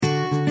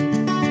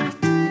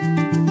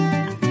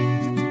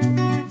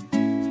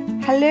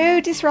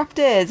Hello,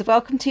 Disruptors.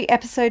 Welcome to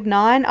episode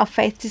 9 of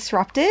Faith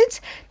Disrupted.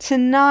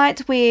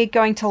 Tonight we're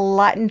going to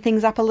lighten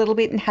things up a little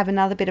bit and have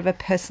another bit of a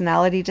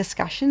personality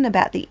discussion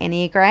about the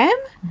Enneagram.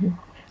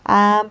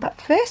 But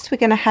first we're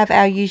going to have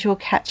our usual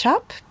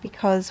catch-up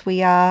because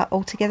we are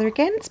all together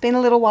again. It's been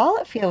a little while,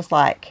 it feels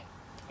like.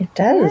 It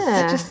does. Is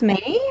it just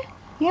me?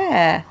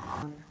 Yeah.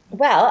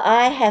 Well,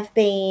 I have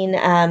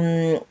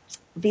been,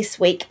 this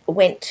week,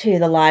 went to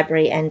the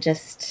library and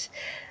just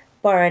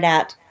borrowed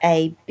out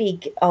a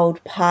big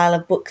old pile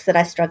of books that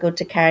I struggled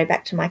to carry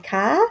back to my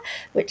car,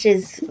 which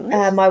is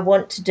my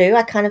want to do.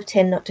 I kind of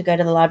tend not to go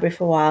to the library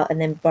for a while and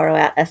then borrow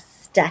out a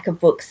stack of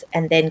books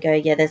and then go,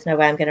 yeah, there's no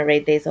way I'm going to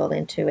read these all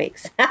in 2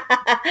 weeks.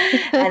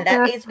 And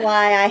that is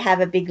why I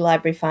have a big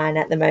library fine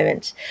at the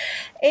moment.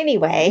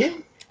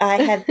 Anyway,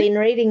 I have been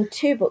reading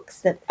 2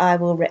 books that I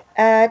will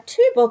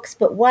 2 books,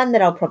 but one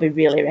that I'll probably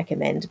really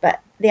recommend, but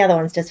the other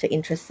one's just for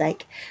interest's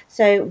sake.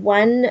 So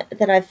one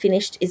that I've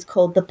finished is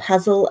called The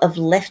Puzzle of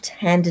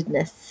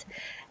Left-Handedness,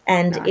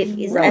 and it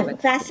is a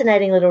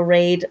fascinating little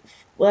read.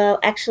 Well,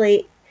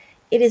 actually,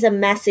 it is a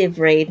massive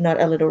read,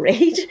 not a little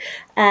read,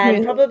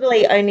 and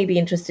probably only be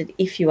interested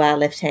if you are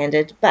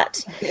left-handed.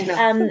 But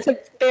it's a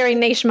very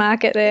niche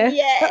market there.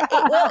 Yeah,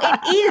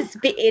 it is.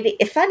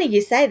 It's funny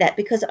you say that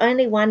because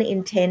only 1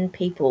 in 10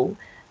 people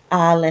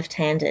are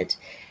left-handed.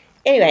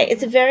 Anyway,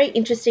 it's a very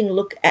interesting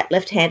look at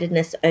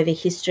left-handedness over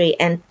history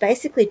and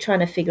basically trying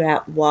to figure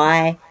out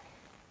why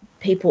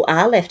people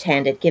are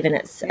left-handed, given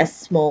it's a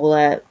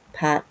smaller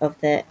part of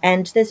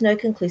and there's no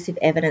conclusive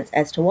evidence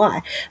as to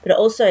why. But it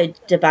also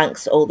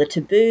debunks all the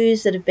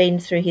taboos that have been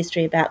through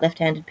history about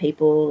left-handed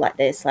people, like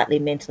they're slightly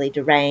mentally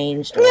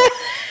deranged, or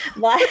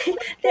or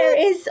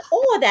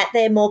that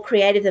they're more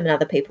creative than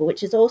other people,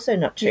 which is also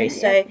not true.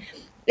 So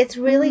it's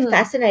really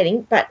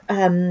fascinating. But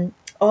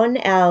on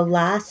our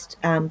last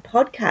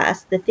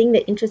podcast, the thing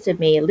that interested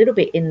me a little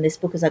bit in this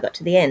book as I got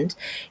to the end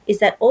is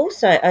that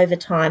also over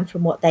time,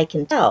 from what they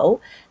can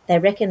tell, they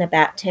reckon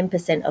about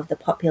 10% of the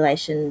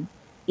population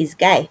is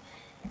gay.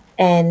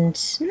 And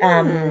so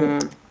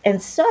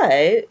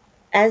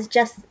as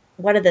just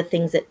one of the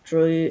things that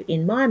drew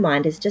in my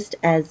mind is just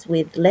as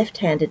with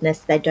left-handedness,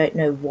 they don't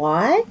know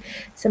why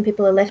some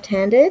people are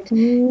left-handed.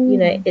 You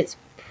know, it's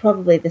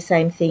probably the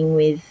same thing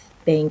with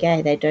being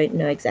gay. They don't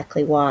know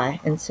exactly why.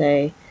 And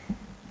so,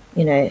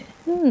 you know,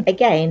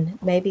 again,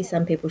 maybe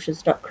some people should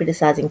stop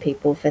criticizing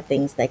people for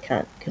things they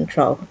can't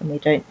control, and we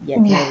don't yet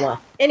know why.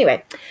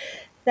 Anyway,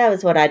 that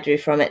was what I drew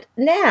from it.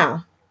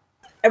 Now,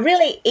 a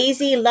really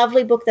easy,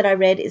 lovely book that I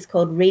read is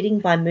called Reading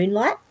by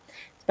Moonlight.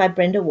 It's by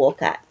Brenda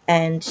Walker,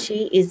 and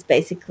she is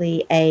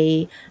basically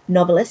a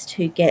novelist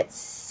who gets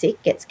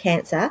sick, gets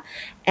cancer,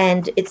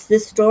 and it's the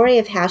story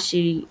of how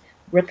she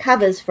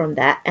recovers from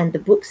that and the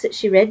books that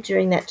she read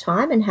during that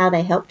time and how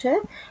they helped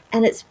her,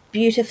 and it's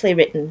beautifully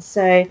written.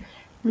 So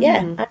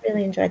yeah, I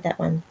really enjoyed that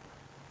one.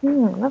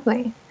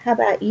 Lovely. How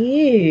about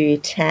you,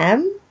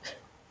 Tam?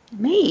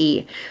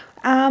 Me?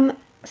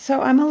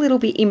 So I'm a little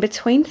bit in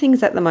between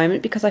things at the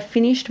moment because I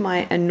finished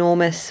my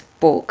enormous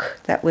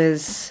book that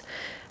was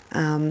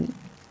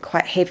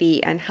quite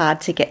heavy and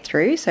hard to get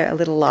through. So A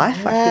Little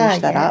Life, I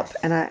finished that up,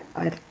 and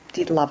I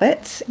did love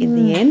it in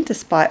the end,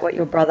 despite what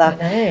your brother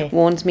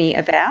warned me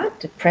about.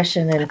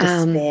 Depression and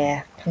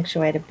despair,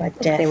 punctuated by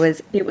death.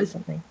 It was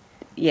something.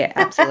 Yeah,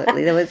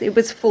 absolutely. It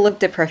was full of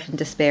depression,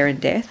 despair,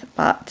 and death,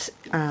 but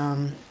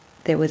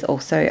there was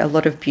also a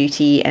lot of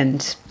beauty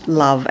and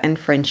love and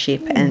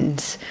friendship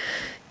and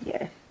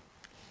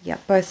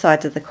both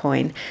sides of the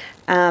coin.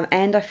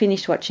 And I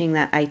finished watching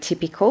that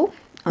Atypical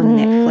on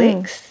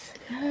Netflix,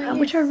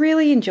 which I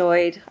really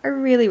enjoyed. I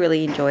really,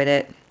 really enjoyed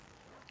it.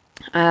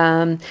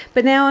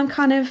 But now I'm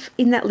kind of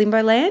in that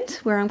limbo land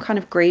where I'm kind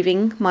of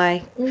grieving my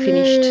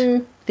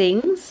finished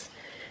things.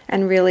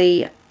 And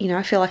really, you know,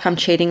 I feel like I'm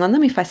cheating on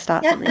them if I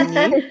start something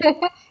new.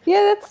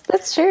 Yeah,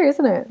 that's true,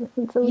 isn't it?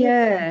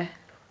 Yeah.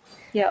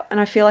 And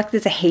I feel like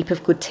there's a heap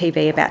of good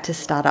TV about to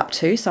start up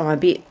too, so I'm a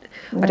bit,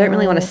 I don't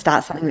really want to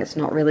start something that's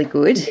not really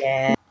good.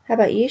 Yeah. How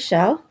about you,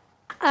 Shal?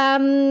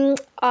 I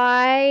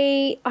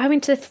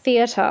went to the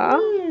theatre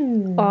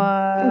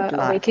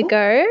a week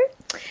ago,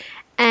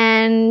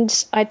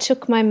 and I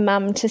took my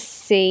mum to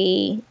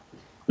see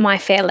My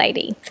Fair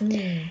Lady,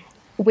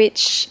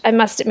 which I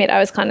must admit I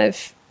was kind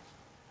of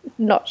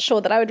not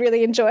sure that I would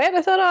really enjoy it.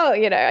 I thought,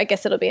 I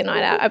guess it'll be a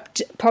night out. I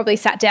probably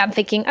sat down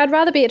thinking I'd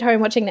rather be at home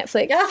watching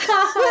Netflix.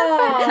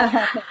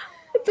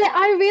 But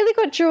I really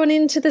got drawn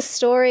into the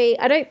story.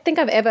 I don't think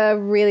I've ever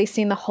really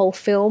seen the whole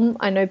film.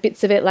 I know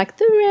bits of it, like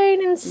the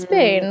rain in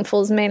Spain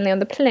falls mainly on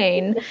the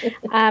plain.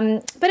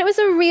 But it was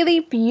a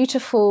really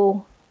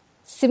beautiful,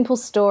 simple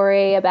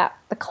story about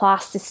the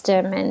class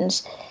system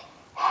and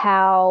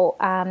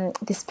how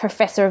this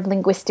professor of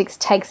linguistics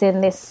takes in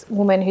this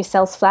woman who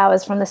sells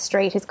flowers from the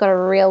street who's got a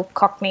real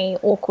Cockney,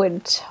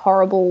 awkward,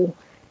 horrible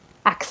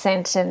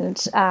accent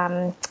and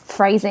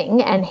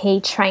phrasing, and he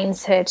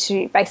trains her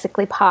to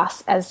basically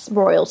pass as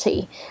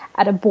royalty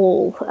at a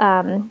ball.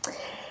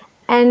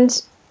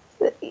 And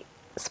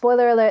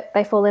spoiler alert,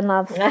 they fall in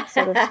love,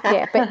 sort of,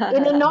 yeah, but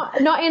in a,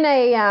 not in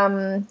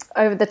a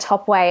over the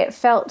top way. It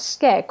felt,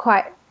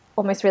 quite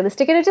almost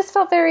realistic, and it just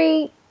felt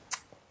very,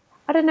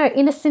 I don't know,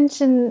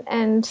 innocent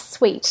and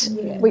sweet,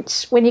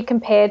 which when you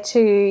compare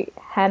to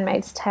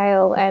Handmaid's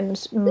Tale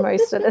and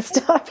most of the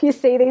stuff you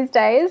see these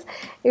days,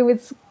 it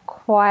was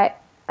quite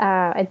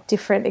a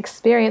different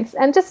experience,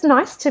 and just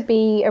nice to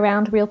be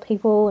around real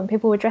people, and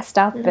people were dressed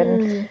up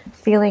and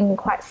feeling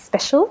quite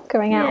special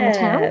going out on the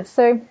town.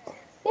 So,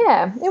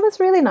 yeah, it was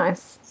really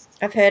nice.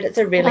 I've heard it's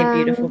a really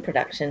beautiful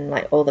production,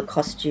 like all the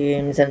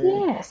costumes and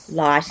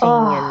lighting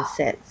and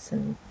sets.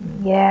 And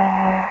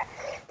yeah.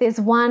 There's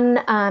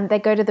one, they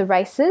go to the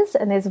races,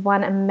 and there's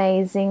one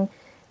amazing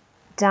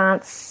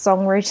dance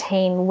song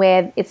routine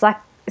where it's like,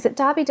 is it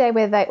Derby Day,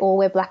 where they all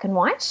wear black and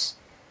white?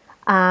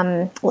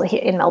 Well,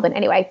 here in Melbourne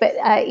anyway, but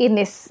in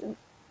this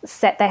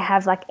set they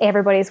have like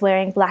everybody's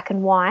wearing black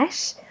and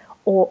white,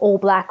 or all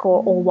black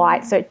or all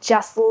white, so it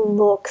just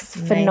looks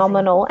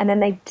phenomenal. And then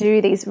they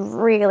do these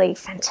really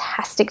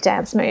fantastic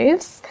dance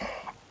moves.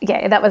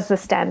 Yeah, that was the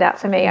standout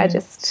for me. I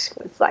just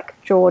was like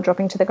jaw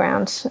dropping to the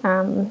ground.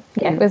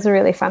 It was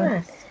really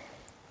fun.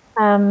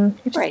 Nice.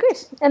 Which is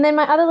good. And then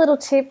my other little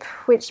tip,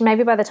 which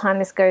maybe by the time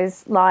this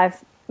goes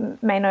live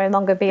may no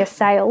longer be a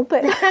sale,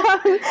 but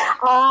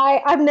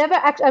I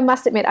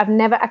must admit, I've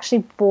never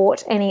actually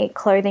bought any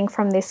clothing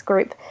from this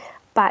group,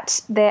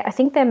 but I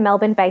think they're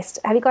Melbourne-based.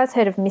 Have you guys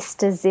heard of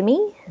Mr.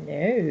 Zimmy?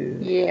 No.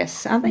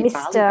 Yes, aren't they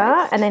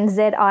Mr. and then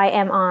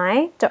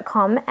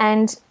ZIMI.com,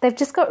 and they've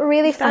just got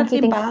really funky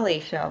things. Started in Bali,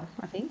 Shell,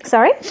 I think.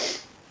 Sorry?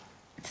 It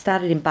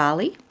started in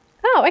Bali.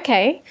 Oh,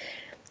 okay.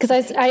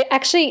 Because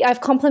I've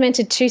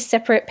complimented two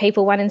separate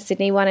people, one in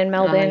Sydney, one in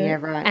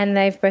Melbourne, and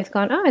they've both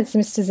gone, oh, it's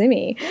Mr.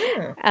 Zimmy.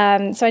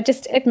 Yeah. So I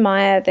just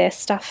admire their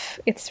stuff.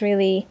 It's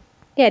really,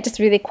 just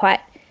really quite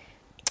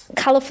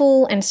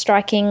colourful and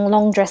striking,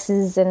 long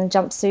dresses and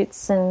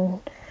jumpsuits and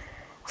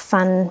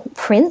fun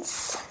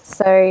prints.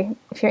 So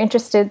if you're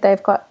interested,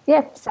 they've got,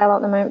 sale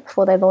at the moment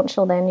before they launch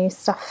all their new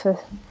stuff for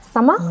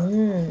summer.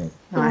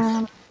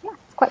 Nice.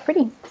 It's quite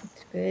pretty.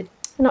 It's good.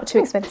 Not too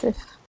expensive.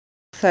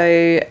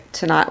 So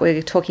tonight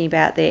we're talking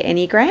about their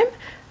Enneagram,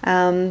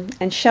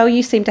 and Shell,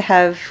 you seem to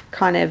have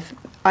kind of,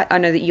 I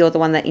know that you're the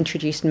one that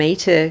introduced me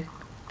to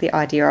the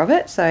idea of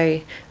it, so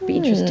I'd be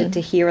interested to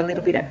hear a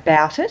little bit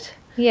about it.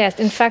 Yes,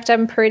 in fact,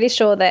 I'm pretty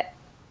sure that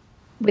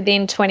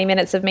within 20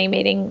 minutes of me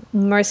meeting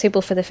most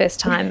people for the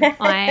first time,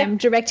 I am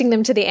directing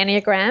them to the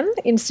Enneagram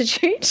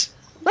Institute.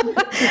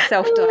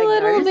 Self-diagnosed. A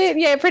little bit,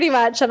 yeah, pretty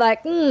much. I'm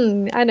like,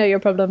 I know your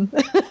problem.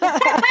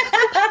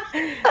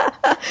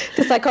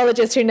 The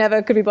psychologist who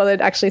never could be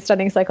bothered actually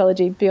studying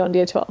psychology beyond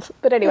year 12.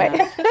 But anyway.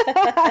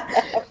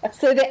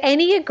 So the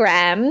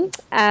Enneagram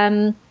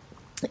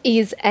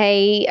is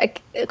a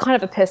kind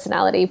of a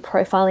personality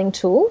profiling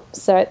tool.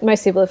 So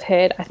most people have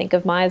heard, I think,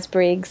 of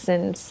Myers-Briggs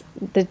and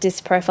the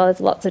DISC profile.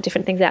 There's lots of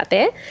different things out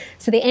there.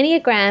 So the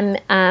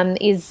Enneagram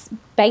is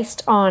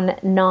based on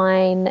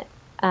 9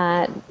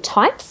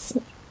 types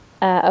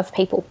of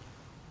people.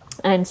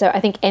 And so I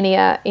think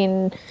Ennea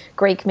in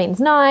Greek means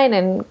 9,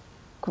 and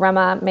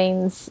grammar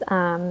means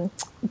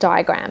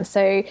diagram.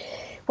 So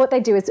what they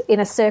do is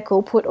in a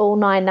circle put all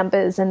 9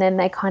 numbers, and then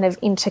they kind of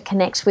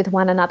interconnect with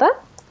one another.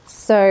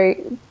 So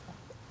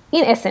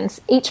in essence,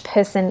 each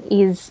person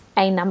is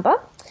a number.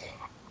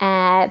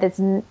 There's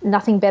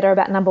nothing better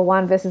about number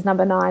 1 versus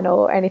number 9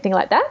 or anything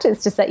like that.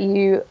 It's just that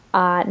you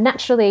are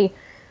naturally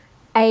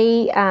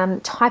a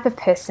type of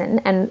person.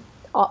 And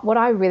what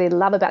I really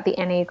love about the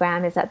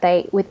Enneagram is that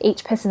with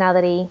each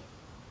personality,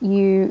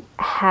 you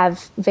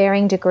have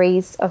varying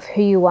degrees of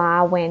who you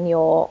are when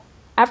you're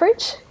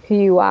average, who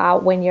you are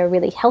when you're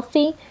really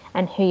healthy,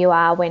 and who you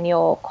are when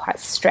you're quite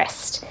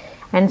stressed.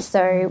 And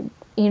so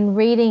in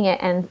reading it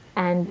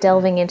and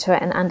delving into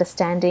it and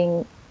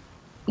understanding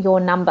your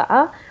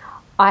number,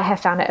 I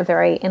have found it a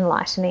very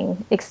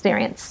enlightening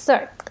experience.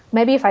 So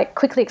maybe if I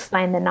quickly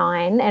explain the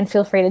 9, and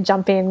feel free to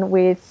jump in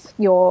with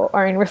your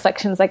own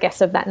reflections, I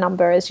guess, of that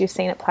number as you've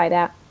seen it played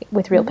out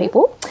with real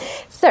people.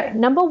 So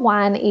number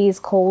 1 is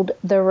called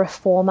the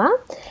reformer,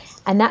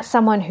 and that's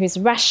someone who's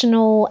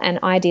rational and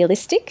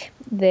idealistic.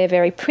 They're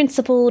very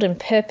principled and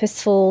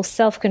purposeful,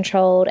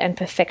 self-controlled and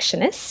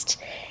perfectionist.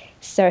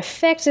 So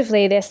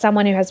effectively, they're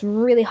someone who has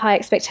really high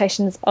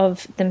expectations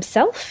of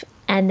themselves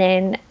and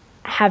then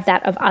have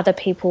that of other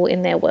people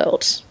in their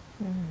world.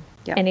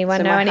 Yep.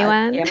 Anyone know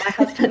anyone? Yeah, my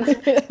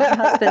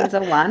husband's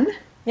a 1.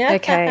 Yeah.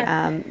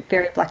 Okay.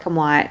 Very black and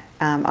white,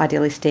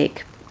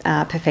 idealistic,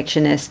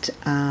 perfectionist,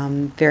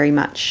 very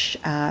much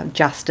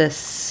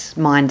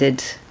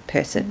justice-minded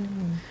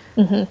person.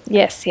 Mm-hmm.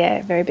 Yes,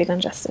 yeah, very big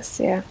on justice,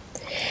 yeah.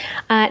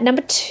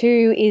 Number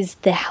 2 is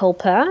the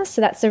helper.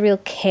 So that's a real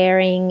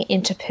caring,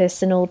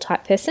 interpersonal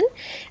type person.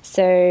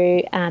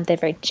 So they're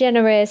very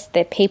generous,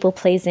 they're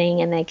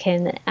people-pleasing, and they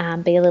can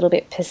be a little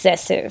bit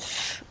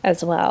possessive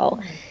as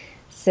well.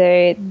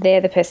 So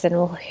they're the person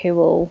who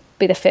will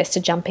be the first to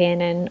jump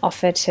in and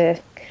offer to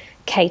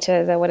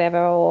cater the whatever,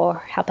 or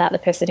help out the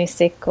person who's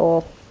sick,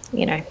 or,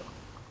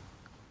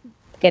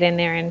 get in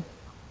there and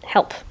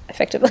help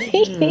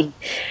effectively.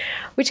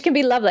 which can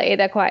be lovely.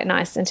 They're quite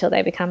nice until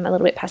they become a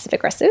little bit passive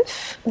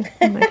aggressive,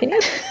 in my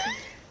opinion.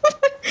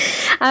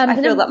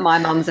 I feel that my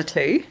mums are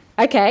too.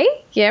 Okay,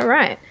 yeah,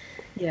 right.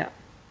 Yeah.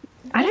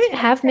 I don't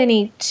have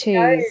many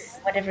twos.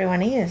 What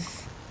everyone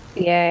is.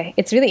 Yeah,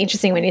 it's really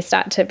interesting when you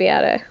start to be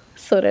able to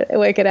sort of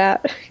work it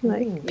out,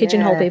 like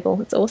pigeonhole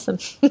people. It's awesome.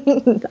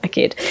 I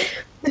kid.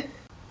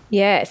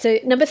 Yeah, so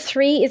number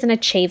 3 is an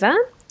achiever.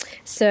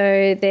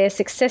 So they're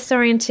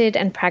success-oriented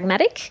and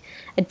pragmatic,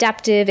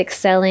 adaptive,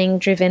 excelling,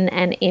 driven,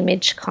 and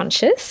image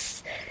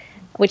conscious,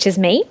 which is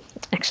me,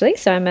 actually.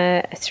 So I'm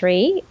a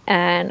 3,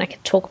 and I can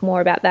talk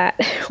more about that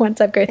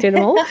once I go through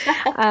them all.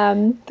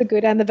 The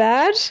good and the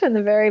bad, and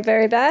the very,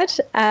 very bad.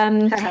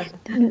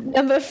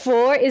 Number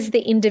 4 is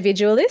the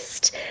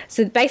individualist.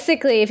 So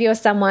basically, if you're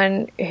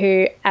someone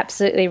who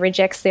absolutely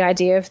rejects the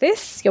idea of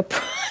this,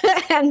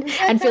 and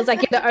feels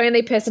like you're the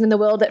only person in the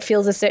world that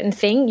feels a certain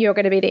thing, you're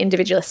going to be the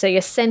individualist. So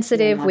you're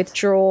sensitive,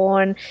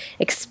 withdrawn,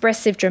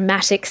 expressive,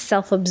 dramatic,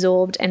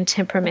 self-absorbed, and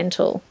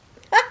temperamental.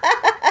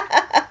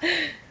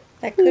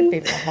 That could be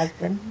my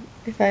husband,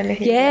 if only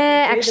he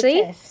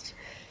actually. the test.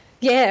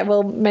 Yeah,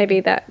 well, maybe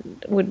that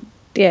would,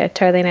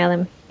 totally nail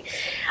him.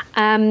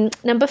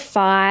 Number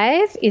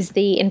 5 is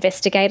the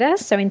investigator.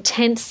 So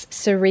intense,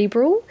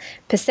 cerebral,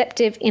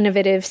 perceptive,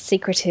 innovative,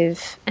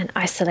 secretive, and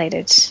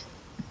isolated.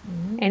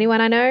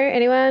 Anyone I know?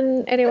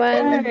 Anyone?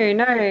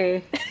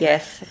 No.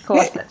 Yes, of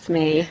course, that's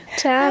me.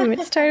 Tam,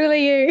 it's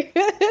totally you.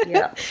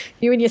 Yeah.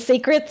 You and your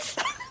secrets.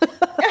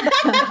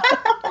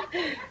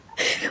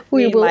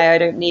 I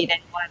don't need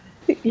anyone.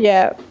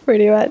 Yeah,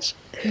 pretty much.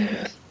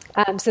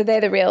 So they're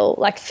the real,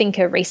 like,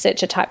 thinker,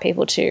 researcher type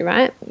people too,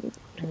 right?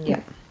 Yeah.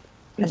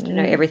 Has to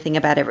know everything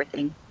about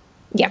everything.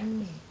 Yeah.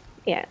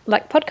 Yeah,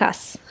 like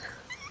podcasts.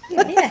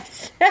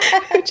 Yes.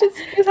 Which is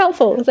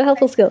helpful. It's a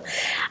helpful skill.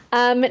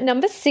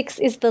 Number 6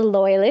 is the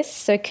loyalist,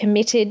 so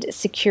committed,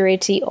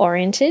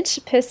 security-oriented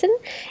person,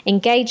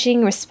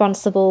 engaging,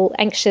 responsible,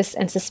 anxious,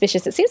 and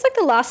suspicious. It seems like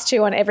the last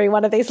 2 on every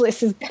one of these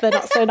lists is the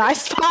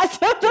not-so-nice parts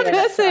of the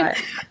person,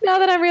 right. Now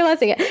that I'm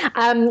realising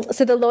it.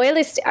 So the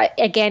loyalist,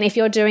 again, if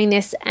you're doing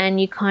this and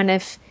you kind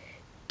of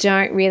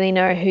don't really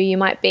know who you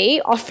might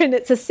be, often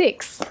it's a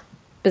 6.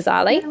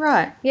 Bizarrely. Yeah,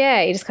 right.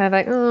 Yeah, you're just kind of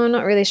like, oh, I'm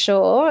not really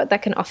sure.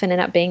 That can often end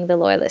up being the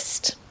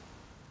loyalist.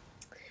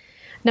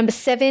 Number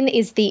 7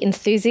 is the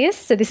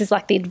enthusiast. So this is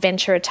like the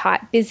adventurer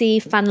type.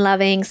 Busy,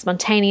 fun-loving,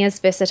 spontaneous,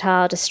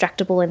 versatile,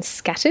 distractible, and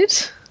scattered.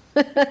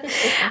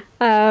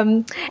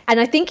 And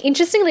I think,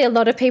 interestingly, a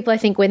lot of people, I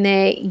think, when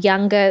they're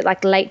younger,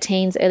 like late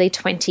teens, early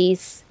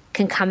 20s,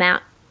 can come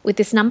out with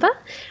this number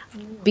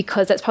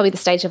because that's probably the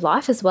stage of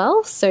life as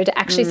well. So to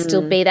actually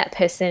still be that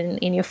person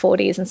in your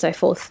 40s and so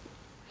forth.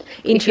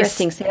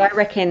 Interesting. So I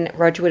reckon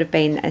Roger would have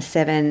been a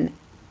 7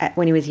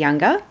 when he was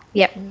younger.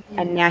 Yep.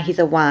 And now he's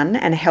a 1,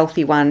 and a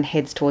healthy 1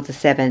 heads towards a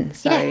 7.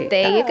 So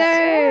there you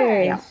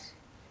go. Yeah,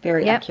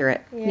 very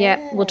accurate.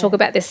 Yeah, we'll talk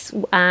about this,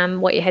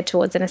 what you head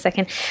towards in a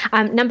second.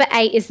 Number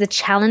 8 is the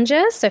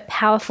challenger, so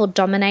powerful,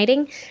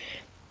 dominating,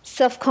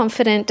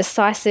 self-confident,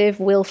 decisive,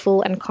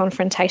 willful, and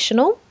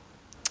confrontational,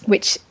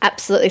 which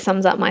absolutely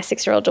sums up my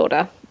 6-year-old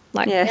daughter.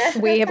 Like,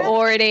 we have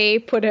already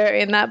put her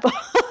in that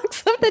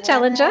box of the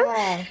challenger.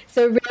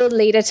 So real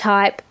leader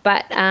type,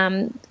 but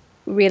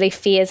really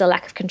fears a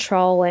lack of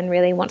control and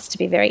really wants to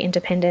be very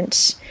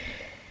independent.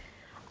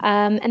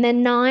 And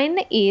then 9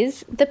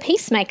 is the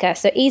peacemaker.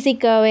 So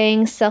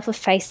easygoing,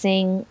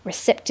 self-effacing,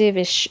 receptive,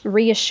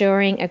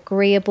 reassuring,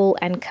 agreeable,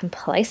 and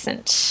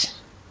complacent.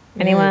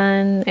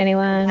 Anyone?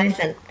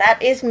 Complacent.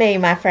 That is me,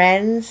 my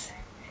friends.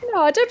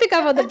 No, don't pick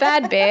up on the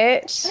bad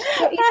bit.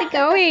 You're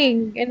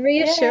easygoing and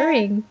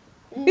reassuring.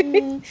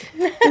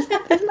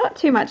 There's not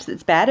too much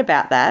that's bad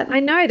about that. I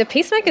know. The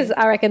peacemakers,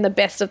 I reckon, the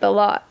best of the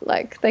lot.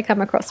 Like, they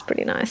come across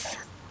pretty nice.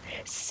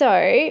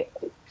 So,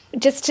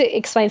 just to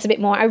explain this a bit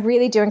more, I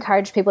really do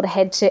encourage people to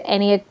head to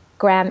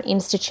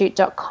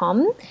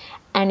enneagraminstitute.com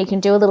and you can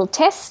do a little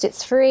test.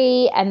 It's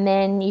free, and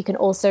then you can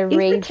also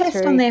read through. Is the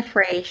test on there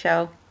free,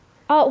 Shell?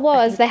 Oh, it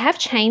was. They have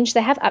changed.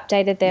 They have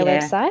updated their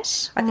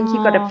website. I think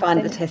you've got to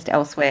find the test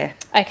elsewhere.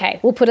 Okay,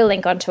 we'll put a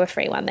link onto a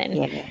free one then.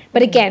 Yeah.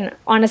 But again,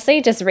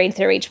 honestly, just read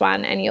through each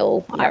one and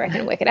you'll, I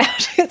reckon, work it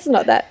out. It's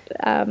not that,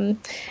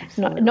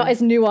 not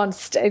as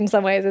nuanced in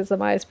some ways as the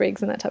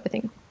Myers-Briggs and that type of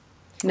thing.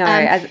 No,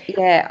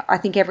 I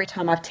think every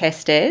time I've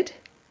tested,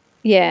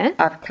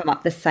 I've come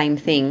up the same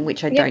thing,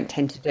 which I don't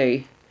tend to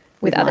do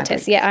with other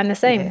tests. Yeah, I'm the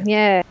same.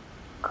 Yeah.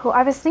 Cool.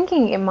 I was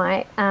thinking it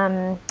might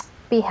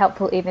be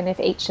helpful even if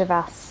each of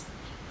us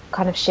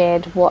kind of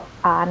shared what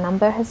our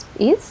number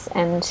is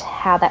and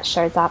how that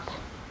shows up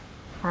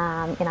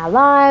in our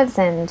lives,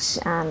 and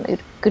a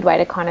good way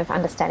to kind of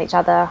understand each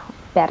other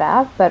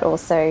better, but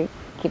also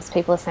gives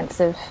people a sense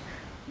of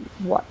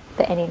what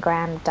the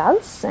Enneagram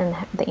does and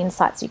the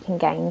insights you can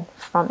gain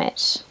from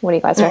it. What do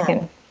you guys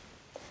reckon?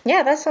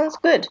 Yeah, that sounds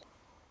good.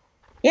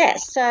 Yeah,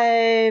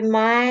 so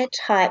my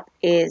type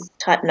is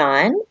type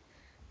 9,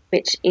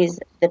 which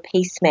is the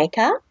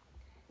peacemaker.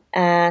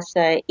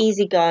 So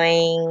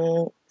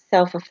easygoing,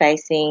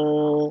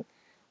 self-effacing,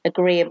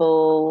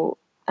 agreeable,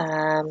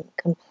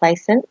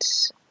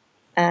 complacent,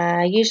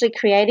 usually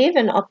creative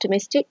and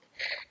optimistic,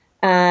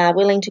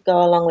 willing to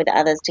go along with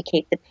others to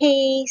keep the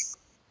peace,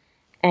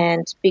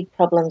 and big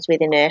problems with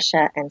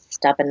inertia and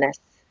stubbornness.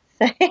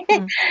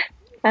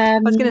 I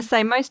was going to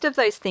say most of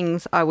those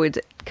things I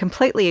would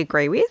completely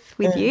agree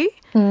with you.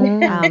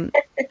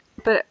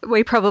 But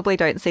we probably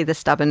don't see the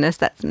stubbornness.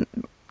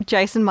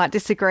 Jason might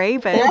disagree,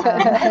 but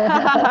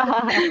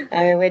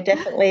we'd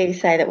definitely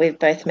say that we've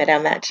both met our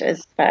match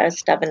as far as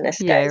stubbornness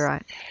goes. Yeah,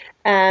 right.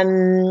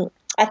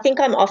 I think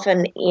I'm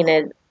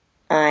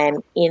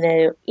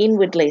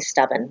inwardly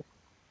stubborn.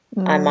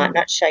 I might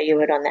not show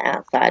you it on the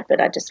outside, but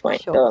I just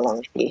won't go along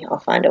with you. I'll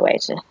find a way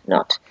to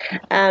not.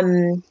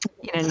 In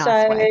a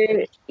nice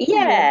way.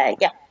 Yeah.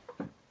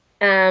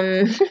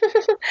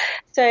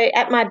 So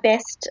at my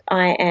best,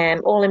 I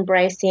am all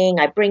embracing.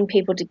 I bring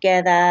people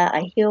together.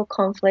 I heal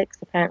conflicts,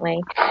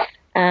 apparently.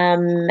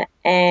 And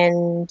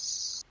I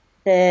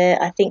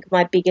think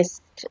my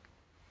biggest,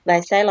 they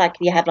say like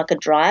you have like a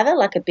driver,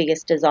 like a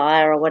biggest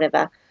desire or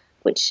whatever,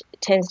 which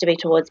tends to be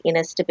towards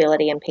inner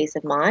stability and peace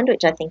of mind,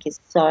 which I think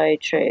is so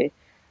true.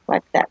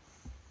 Like that's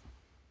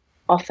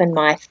often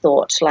my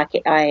thought. Like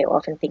I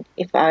often think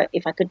if I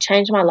could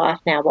change my life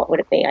now, what would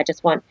it be? I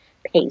just want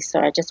peace,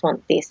 or I just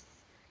want this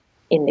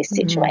in this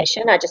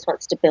situation. I just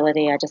want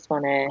stability. I just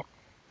want to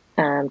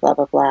blah,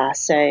 blah, blah.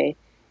 So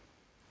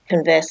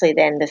conversely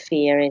then the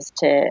fear is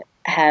to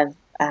have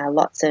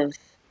lots of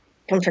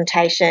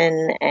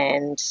confrontation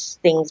and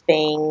things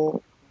being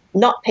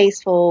not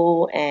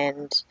peaceful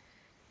and,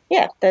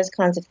 those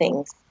kinds of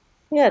things.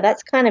 Yeah,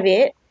 that's kind of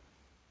it.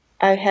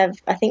 I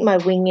think my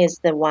wing is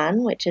the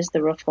 1, which is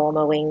the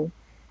reformer wing.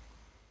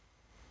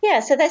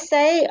 Yeah, so they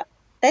say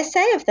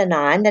of the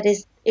 9 that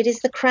it is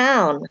the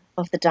crown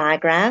of the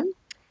diagram.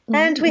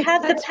 And we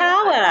have the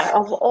power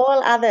of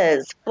all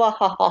others. But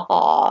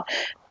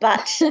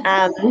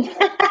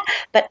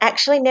but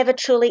actually never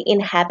truly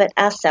inhabit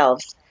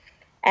ourselves.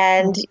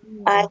 And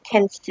I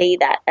can see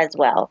that as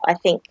well. I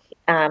think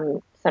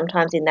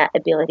sometimes in that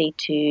ability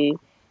to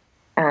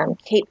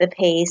keep the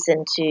peace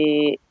and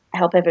to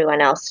help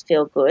everyone else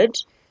feel good,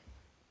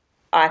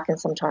 I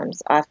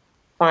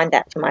find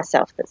that for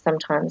myself, that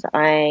sometimes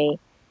I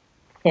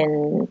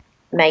can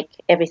make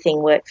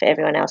everything work for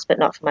everyone else but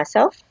not for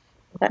myself,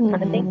 that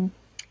kind of thing.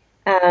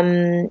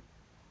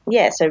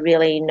 So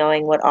really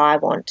knowing what I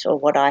want or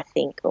what I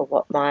think or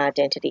what my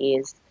identity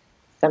is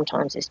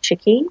sometimes is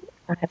tricky.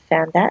 I have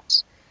found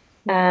that.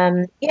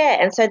 And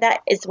so that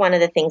is one of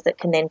the things that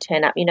can then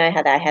turn up. You know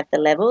how they have the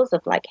levels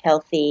of like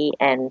healthy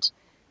and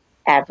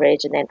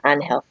average and then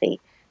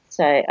unhealthy.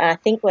 So I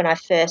think when I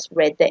first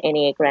read the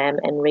Enneagram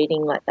and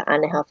reading like the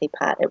unhealthy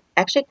part, it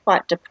actually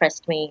quite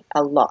depressed me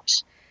a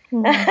lot.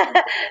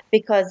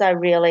 Because I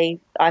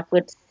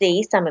could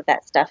see some of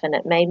that stuff and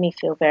it made me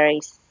feel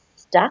very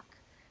stuck.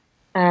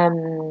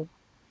 And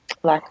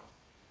I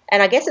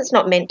guess it's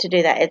not meant to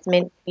do that.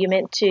 You're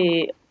meant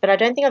to, but I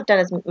don't think I've done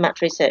as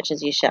much research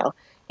as you shall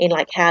in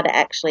like how to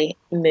actually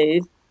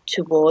move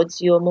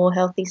towards your more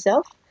healthy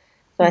self.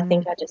 So I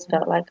think I just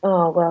felt like,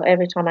 oh, well,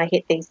 every time I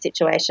hit these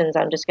situations,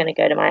 I'm just going to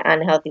go to my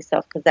unhealthy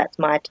self because that's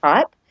my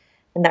type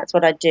and that's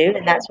what I do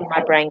and that's where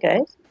my brain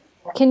goes.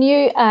 Can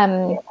you,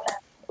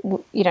 you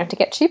don't have to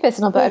get too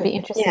personal, but I'd be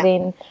interested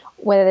in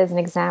whether there's an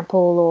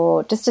example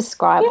or just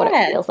describe what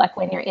it feels like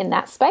when you're in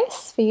that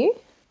space for you.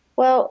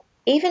 Well,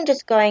 even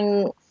just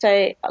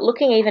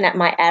looking even at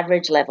my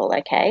average level,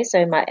 okay,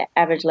 so my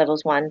average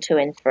levels 1, 2,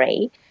 and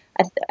 3,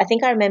 I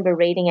think I remember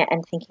reading it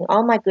and thinking,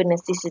 oh my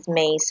goodness, this is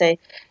me. So,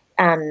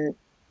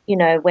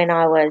 when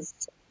I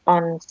was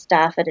on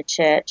staff at a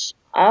church,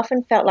 I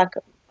often felt like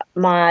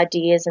my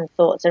ideas and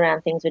thoughts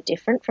around things were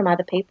different from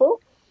other people,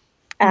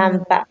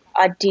 but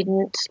I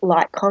didn't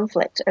like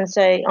conflict. And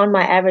so on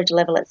my average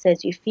level, it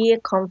says you fear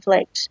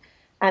conflict,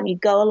 you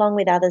go along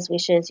with others'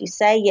 wishes, you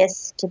say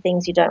yes to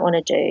things you don't want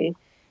to do,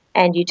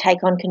 and you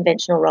take on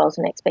conventional roles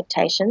and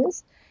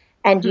expectations,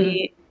 and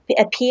you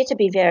appear to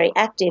be very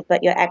active,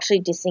 but you're actually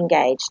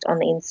disengaged on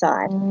the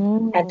inside.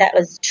 And that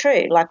was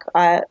true. Like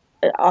I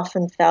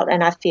often felt,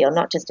 and I feel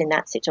not just in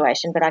that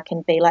situation, but I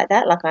can be like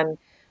that. Like I'm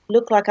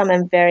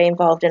very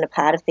involved in a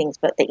part of things,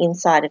 but the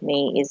inside of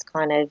me is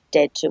kind of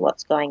dead to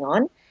what's going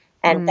on.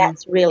 And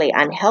that's really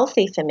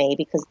unhealthy for me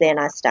because then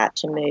I start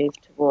to move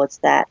towards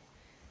that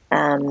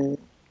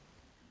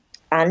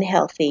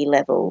unhealthy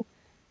level.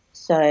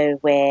 So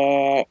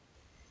where,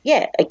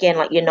 again,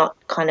 like you're not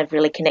kind of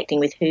really connecting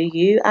with who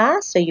you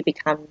are. So you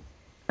become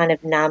kind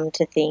of numb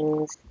to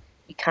things.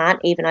 You can't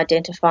even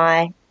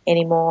identify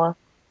anymore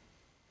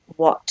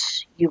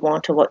what you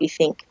want or what you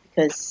think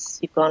because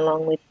you've gone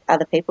along with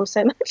other people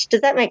so much.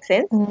 Does that make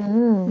sense?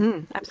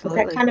 Absolutely. Is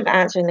that kind of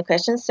answering the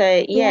question? So,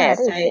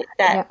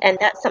 and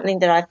that's something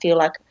that I feel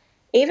like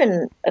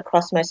even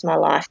across most of my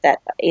life,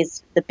 that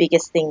is the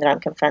biggest thing that I'm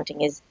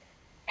confronting is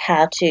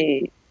how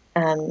to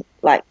own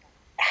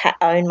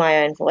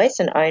my own voice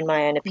and own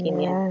my own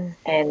opinion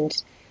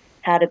and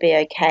how to be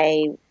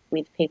okay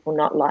with people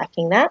not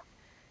liking that.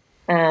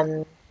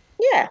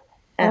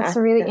 That's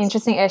really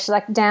interesting, Ash.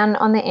 Like down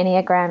on the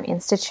Enneagram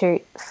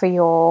Institute for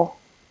your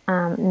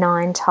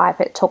nine type,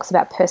 it talks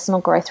about personal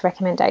growth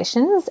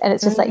recommendations, and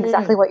it's just like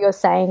exactly what you're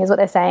saying is what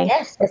they're saying.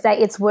 Yes. They say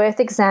it's worth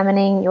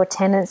examining your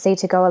tendency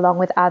to go along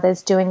with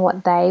others doing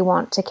what they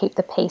want to keep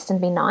the peace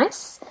and be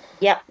nice.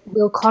 Yep.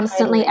 Will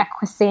constantly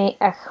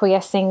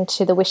acquiescing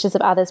to the wishes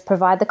of others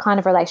provide the kind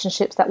of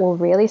relationships that will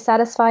really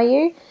satisfy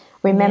you.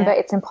 Remember,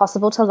 it's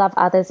impossible to love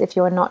others if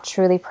you are not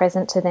truly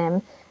present to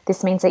them.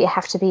 This means that you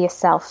have to be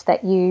yourself,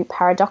 that you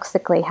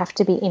paradoxically have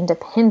to be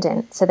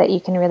independent so that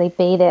you can really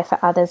be there for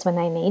others when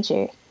they need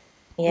you.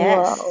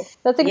 Yes. Whoa.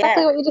 That's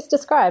exactly what you just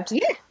described.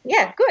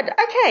 Yeah, good.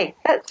 Okay.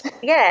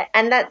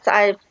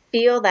 I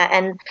feel that,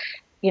 and,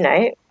 you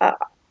know,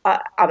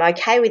 I'm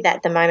okay with that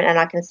at the moment, and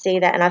I can see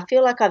that, and I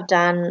feel like I've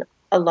done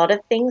a lot of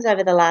things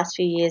over the last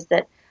few years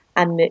that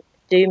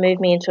do move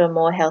me into a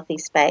more healthy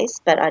space,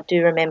 but I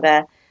do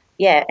remember,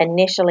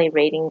 initially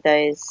reading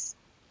those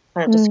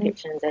kind of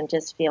descriptions and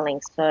just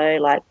feeling so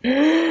like,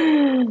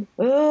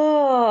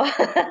 oh,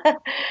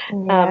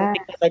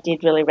 because I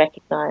did really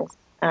recognise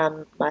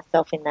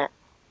myself in that.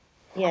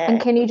 Yeah. And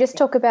can you just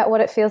talk about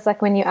what it feels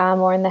like when you are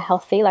more in the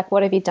healthy? Like,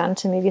 what have you done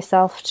to move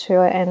yourself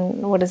to it,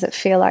 and what does it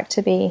feel like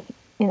to be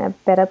in a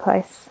better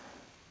place?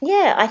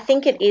 Yeah, I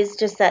think it is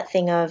just that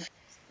thing of,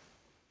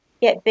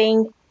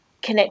 being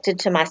connected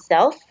to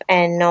myself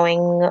and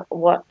knowing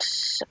what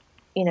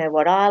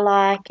I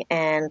like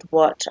and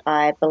what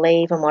I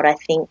believe and what I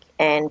think,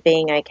 and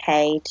being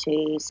okay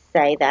to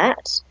say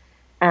that,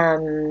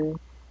 and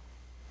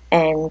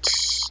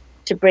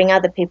to bring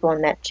other people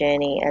on that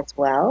journey as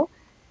well,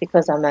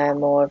 because I'm a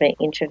more of an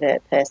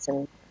introvert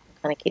person.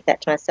 I kind of keep that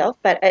to myself.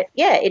 But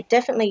it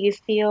definitely, you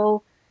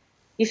feel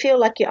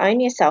like you own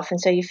yourself, and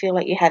so you feel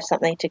like you have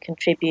something to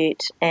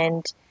contribute,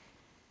 and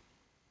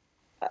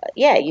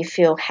you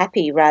feel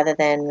happy rather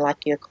than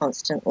like you're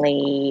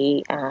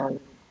constantly,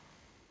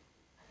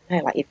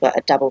 like you've got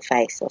a double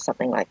face or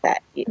something like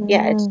that.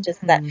 It's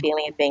just that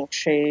feeling of being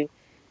true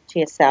to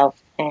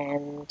yourself,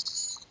 and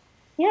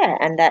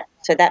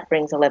that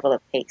brings a level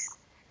of peace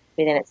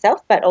within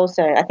itself. But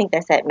also, I think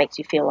they say it makes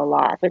you feel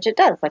alive, which it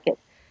does. Like, it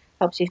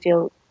helps you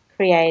feel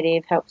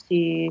creative, helps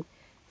you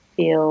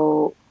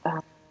feel,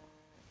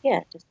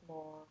 just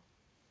more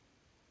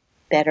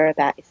better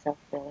about yourself,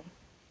 really.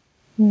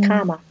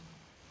 Calmer.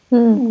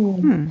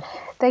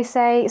 They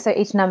say, so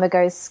each number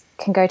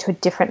can go to a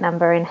different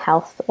number in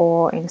health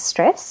or in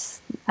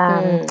stress.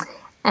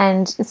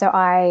 And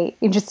so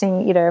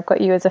interesting, I've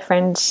got you as a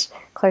friend,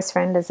 close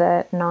friend, as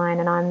a 9,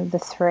 and I'm the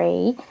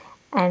 3.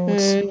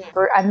 And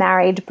I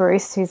married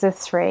Bruce, who's a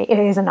 3,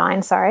 who's a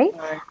 9, sorry.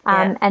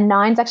 And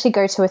 9s actually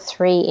go to a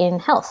 3 in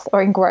health,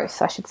 or in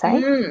growth, I should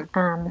say.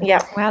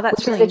 Wow,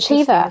 that's really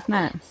achiever, isn't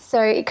it?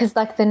 So, because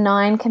like the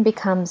 9 can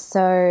become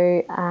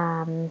so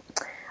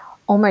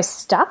almost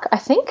stuck, I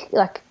think,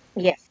 like.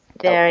 Yes,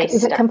 very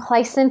Is stuck. it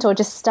complacent or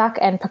just stuck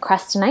and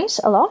procrastinate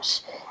a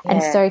lot?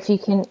 And so if you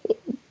can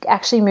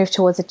actually move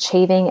towards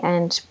achieving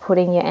and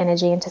putting your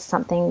energy into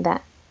something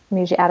that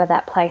moves you out of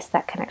that place,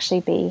 that can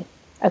actually be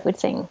a good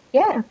thing.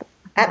 Yeah,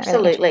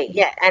 absolutely.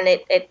 Yeah, and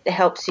it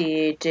helps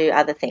you do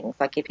other things.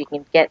 Like, if you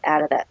can get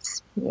out of that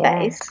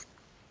space,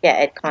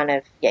 it kind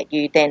of,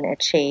 you then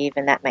achieve,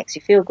 and that makes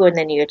you feel good, and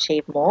then you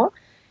achieve more.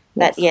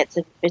 But, it's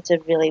a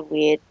really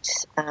weird,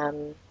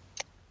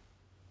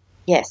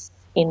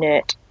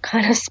 inert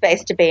kind of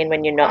space to be in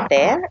when you're not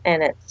there,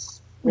 and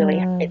it's really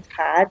it's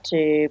hard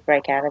to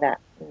break out of that.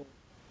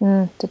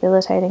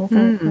 Debilitating, isn't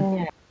it?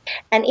 Yeah.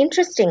 And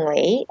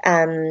interestingly,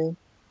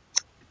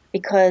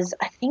 because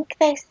I think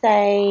they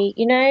say,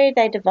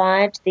 they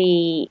divide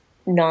the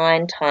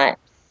 9 types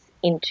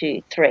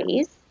into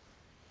 3s,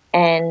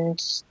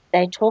 and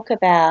they talk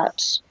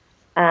about,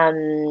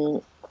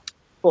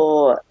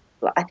 for,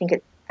 I think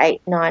it's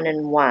 8, 9,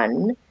 and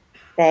 1,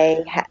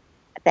 they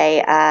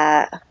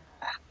are,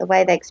 the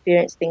way they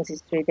experience things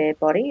is through their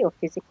body or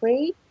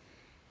physically,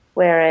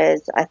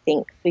 whereas I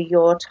think for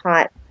your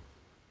type,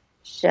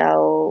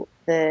 Shell,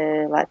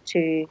 the like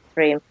 2,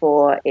 3, and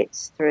 4,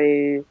 it's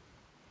through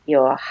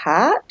your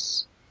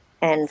heart,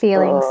 and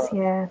Feelings,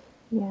 for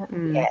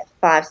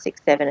 5,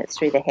 6, 7, it's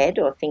through the head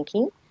or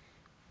thinking.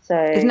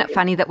 So isn't it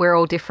funny that we're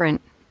all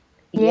different?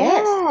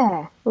 Yes.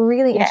 Yeah,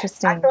 really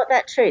interesting. I thought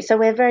that too. So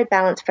we're a very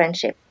balanced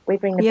friendship. We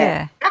bring the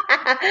best.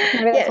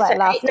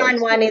 So 8, 9,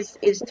 1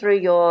 is through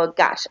your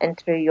gut and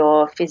through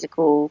your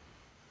physical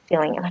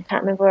feeling. And I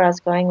can't remember where I was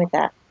going with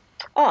that.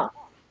 Oh,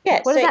 yeah.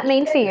 What does that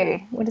mean for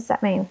you? What does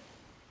that mean?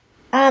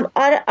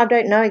 I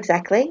don't know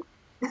exactly.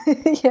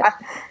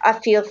 I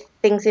feel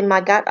things in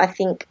my gut. I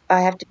think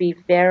I have to be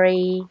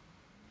very,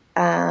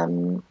 I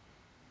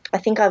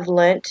think I've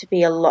learnt to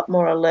be a lot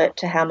more alert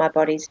to how my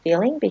body's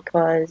feeling,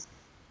 because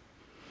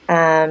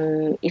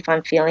if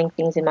I'm feeling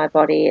things in my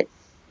body, it's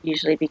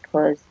usually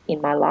because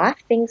in my life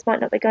things might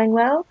not be going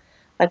well.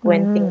 Like,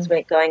 when things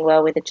weren't going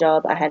well with a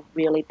job, I had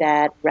really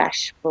bad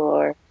rash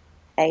for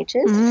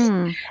ages,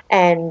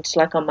 and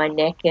like on my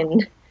neck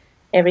and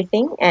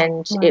everything,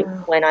 and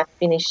when I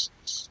finished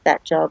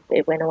that job,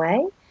 it went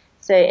away.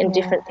 So, and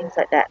different things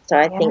like that. So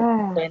I think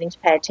learning to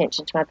pay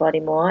attention to my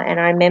body more. And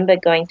I remember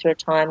going through a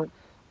time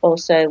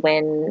also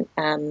when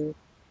I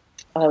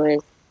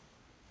was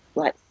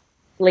like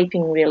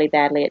sleeping really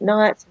badly at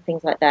nights and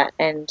things like that.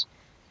 And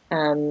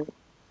I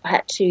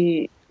had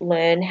to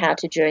learn how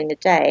to during the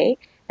day.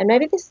 And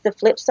maybe this is the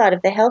flip side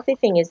of the healthy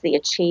thing is the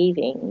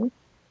achieving,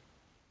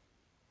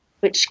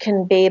 which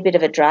can be a bit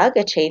of a drug,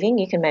 achieving.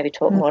 You can maybe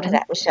talk more to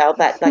that, Michelle,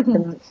 but like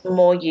the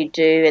more you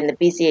do and the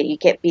busier you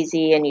get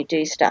busy and you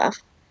do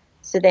stuff.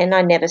 So then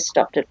I never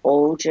stopped at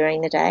all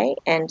during the day.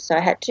 And so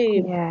I had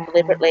to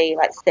deliberately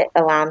like set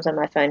alarms on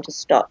my phone to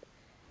stop,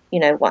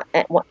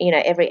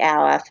 every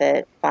hour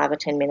for 5 or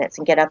 10 minutes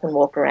and get up and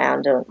walk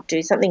around or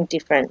do something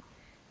different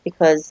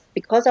because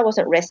I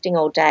wasn't resting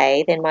all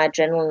day, then my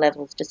adrenaline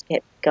levels just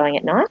kept going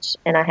at night,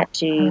 and I had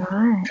to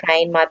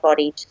train my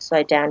body to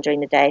slow down during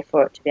the day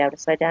for it to be able to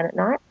slow down at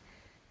night.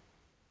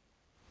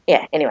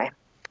 Yeah, anyway.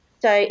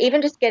 So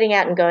even just getting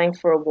out and going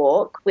for a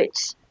walk,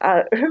 which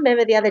I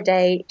remember the other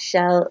day,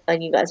 Shell,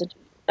 and you guys,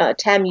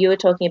 Tam, you were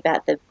talking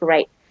about the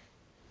great,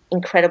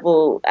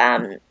 incredible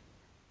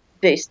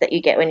boost that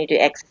you get when you do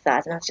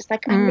exercise, and I was just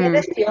like, I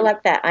never feel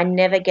like that. I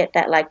never get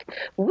that like,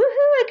 woohoo,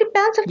 I could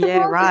bounce off the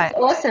wall. Right. This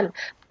is awesome.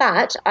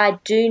 But I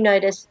do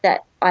notice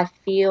that I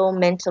feel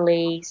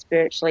mentally,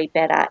 spiritually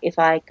better if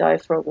I go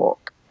for a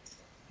walk.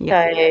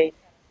 Yep. So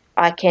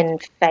I can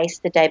face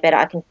the day better.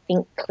 I can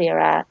think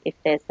clearer if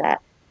there's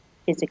that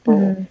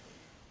physical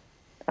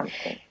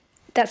something.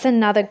 That's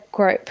another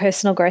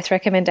personal growth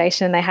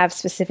recommendation they have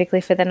specifically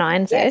for the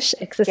nines-ish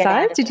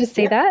exercise. Did you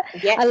see that?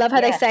 Yes. I love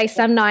how they say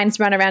some nines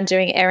run around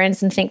doing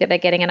errands and think that they're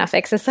getting enough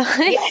exercise.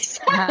 Yes.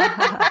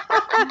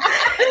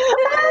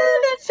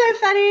 Oh, that's so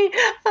funny.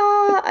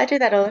 Oh, I do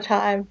that all the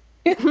time.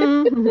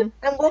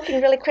 I'm walking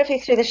really quickly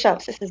through the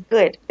shops. This is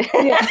good.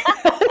 Yeah.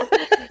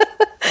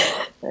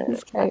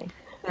 That's great.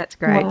 That's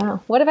great. Wow.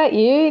 What about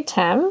you,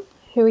 Tam?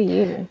 Who are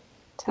you?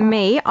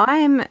 Me,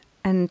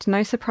 and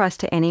no surprise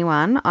to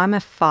anyone, I'm a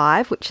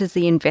 5, which is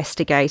the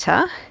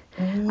investigator.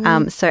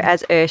 So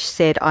as Ursh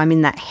said, I'm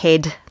in that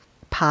head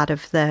part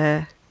of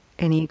the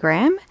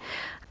Enneagram.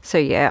 So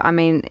yeah, I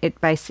mean,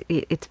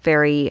 it's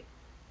very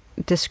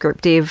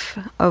descriptive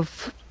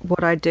of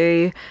what I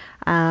do.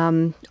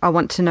 I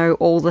want to know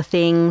all the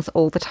things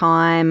all the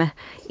time,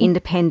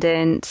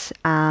 independent,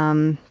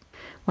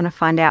 want to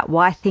find out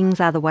why things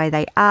are the way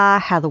they are,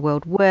 how the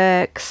world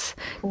works,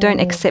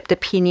 don't accept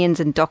opinions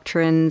and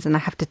doctrines, and I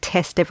have to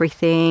test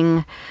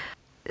everything.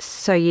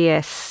 So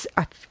yes,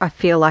 I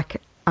feel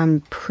like I'm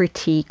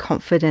pretty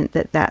confident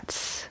that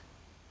that's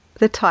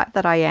the type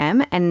that I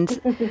am, and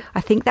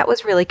I think that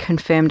was really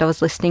confirmed. I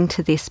was listening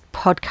to this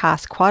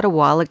podcast quite a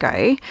while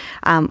ago,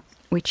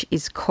 which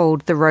is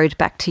called The Road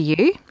Back to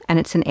You, and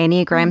it's an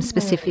Enneagram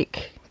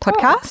specific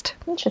podcast.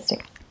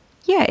 Interesting.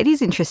 Yeah, it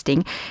is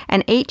interesting.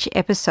 And each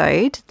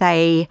episode,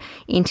 they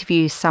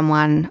interview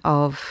someone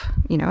of,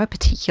 a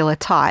particular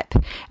type.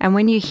 And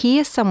when you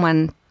hear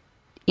someone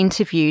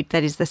interviewed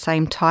that is the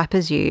same type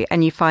as you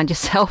and you find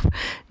yourself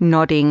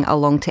nodding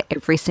along to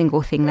every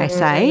single thing they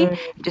say,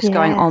 just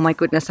going, oh my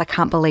goodness, I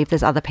can't believe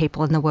there's other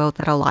people in the world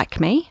that are like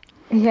me.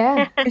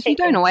 Yeah. Because you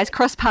don't always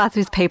cross paths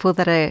with people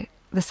that are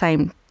the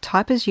same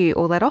type as you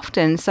all that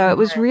often. So it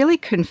was really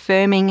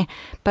confirming,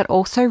 but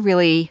also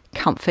really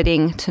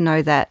comforting to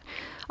know that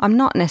I'm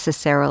not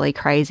necessarily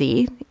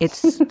crazy.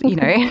 It's, there's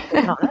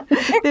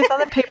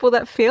other people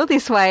that feel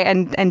this way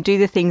and do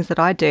the things that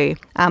I do.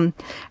 And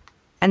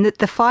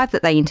the 5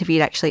 that they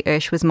interviewed, actually,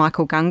 Ursh, was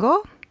Michael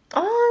Gungor.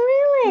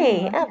 Oh,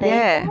 really? Oh,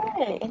 there you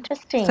go.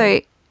 Interesting.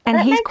 So,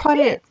 and he's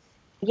quite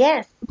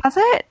Yes. Does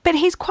it? But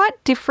he's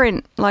quite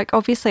different. Like,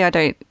 obviously,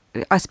 I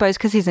suppose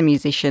because he's a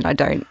musician, I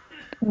don't,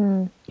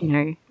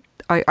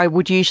 I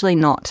would usually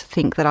not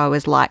think that I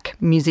was like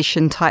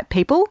musician type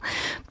people,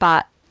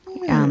 but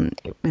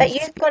but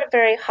you've got a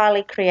very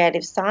highly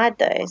creative side,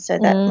 though, so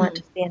that might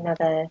just be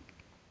another.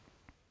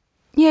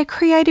 Yeah,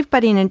 creative,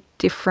 but in a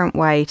different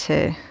way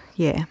to,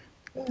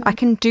 I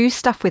can do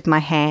stuff with my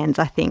hands,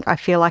 I think. I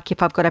feel like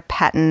if I've got a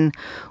pattern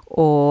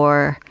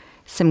or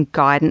some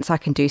guidance, I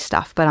can do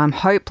stuff, but I'm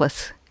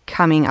hopeless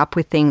coming up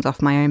with things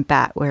off my own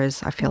bat,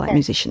 whereas I feel like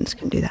musicians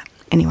can do that.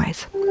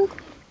 Anyways,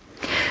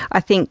 I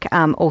think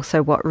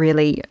also what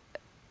really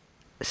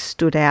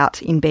stood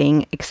out in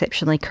being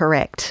exceptionally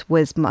correct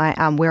was my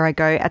where I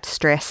go at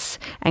stress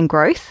and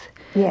growth.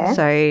 Yeah.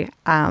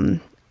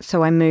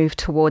 So I move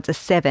towards a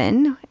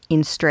 7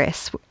 in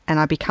stress and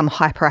I become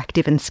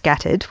hyperactive and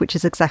scattered, which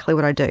is exactly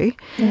what I do.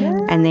 Yeah.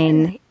 And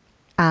then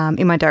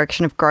in my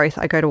direction of growth,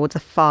 I go towards a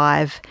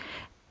 5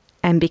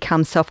 and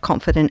become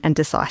self-confident and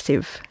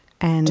decisive.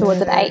 And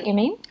towards an 8, you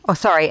mean? Oh,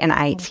 sorry, an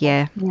 8,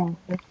 yeah.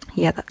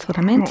 Yeah, that's what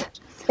I meant.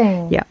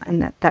 Yeah,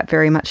 and that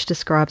very much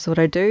describes what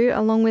I do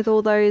along with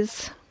all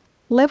those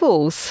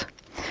levels.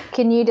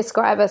 Can you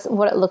describe us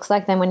what it looks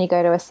like then when you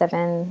go to a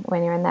 7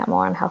 when you're in that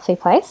more unhealthy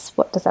place?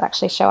 What does that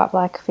actually show up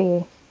like for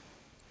you?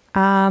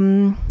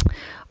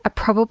 I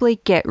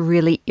probably get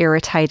really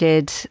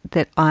irritated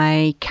that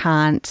I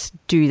can't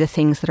do the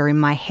things that are in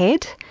my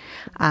head,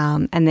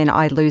 and then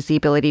I lose the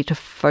ability to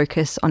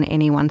focus on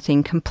any one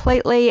thing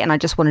completely, and I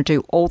just want to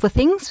do all the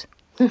things.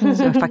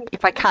 So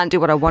if I can't do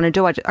what I want to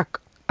do,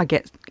 I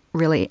get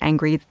really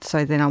angry,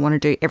 so then I want to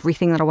do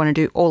everything that I want to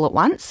do all at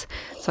once,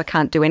 so I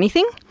can't do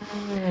anything.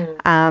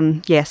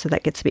 So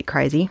that gets a bit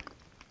crazy.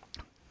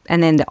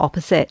 And then the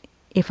opposite,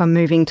 if I'm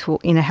moving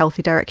in a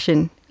healthy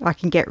direction, I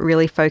can get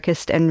really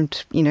focused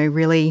and,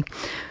 really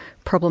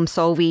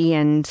problem-solving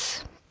and...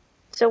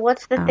 So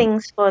what's the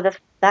things for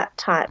that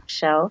type,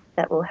 Shell,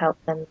 that will help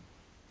them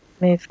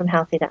move from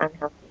healthy to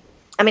unhealthy?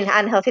 I mean,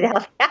 unhealthy to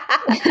healthy.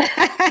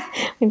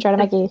 I'm trying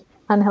to make you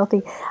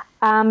unhealthy.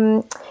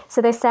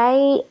 So they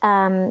say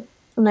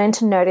learn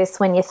to notice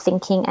when your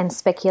thinking and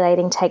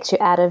speculating takes you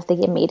out of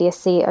the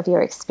immediacy of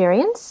your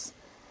experience.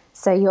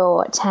 So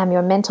your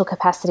mental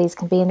capacities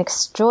can be an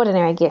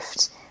extraordinary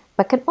gift,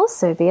 but can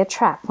also be a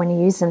trap when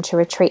you use them to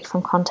retreat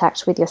from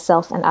contact with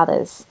yourself and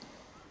others.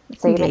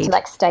 So you're meant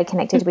to stay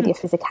connected with your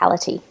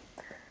physicality.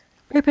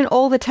 Open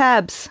all the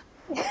tabs.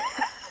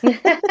 Yes,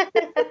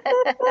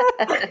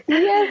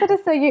 that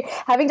is so you.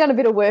 Having done a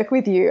bit of work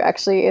with you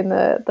actually in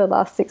the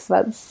last 6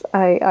 months,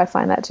 I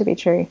find that to be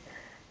true.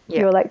 Yep.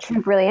 You're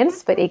true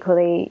brilliance, but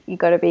equally you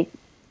got to be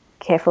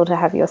careful to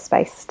have your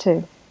space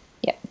to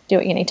do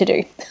what you need to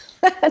do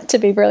to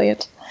be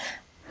brilliant.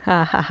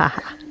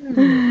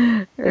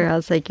 Or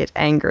else they get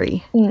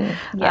angry.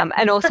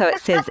 And also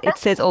it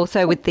says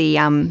also with the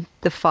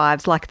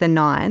 5s, like the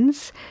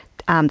 9s,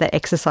 that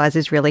exercise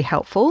is really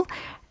helpful.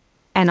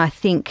 And I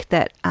think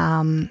that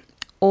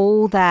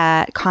all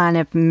that kind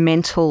of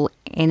mental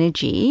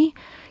energy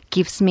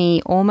gives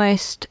me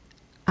almost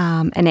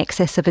an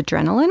excess of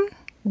adrenaline.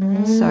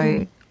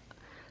 So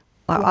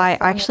I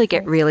actually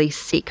get really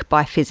sick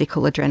by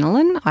physical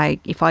adrenaline.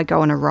 If I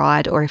go on a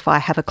ride or if I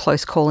have a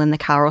close call in the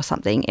car or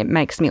something, it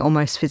makes me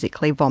almost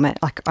physically vomit.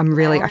 I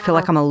feel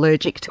like I'm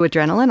allergic to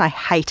adrenaline. I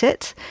hate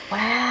it.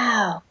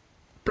 Wow.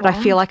 But I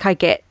feel like I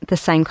get the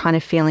same kind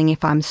of feeling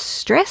if I'm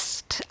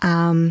stressed.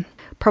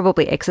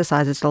 Probably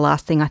exercise is the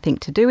last thing I think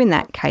to do in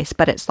that case.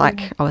 But it's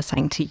like I was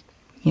saying to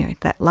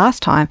that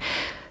last time,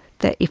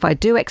 that if I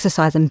do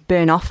exercise and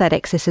burn off that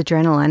excess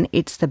adrenaline,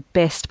 it's the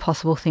best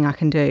possible thing I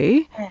can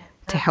do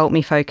to help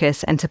me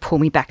focus and to pull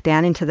me back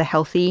down into the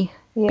healthy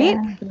bit.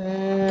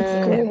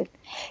 That's good.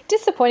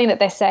 Disappointing that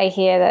they say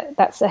here that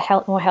that's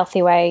a more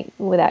healthy way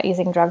without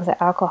using drugs or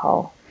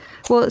alcohol.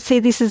 Well, see,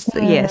 this is,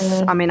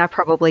 yes. I mean, I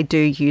probably do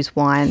use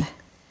wine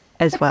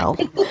as well.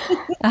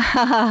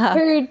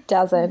 Who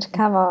doesn't?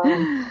 Come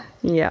on.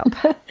 Yep.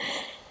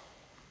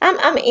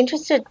 I'm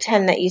interested,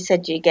 Tam, that you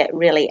said you get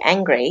really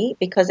angry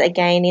because,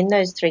 again, in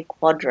those 3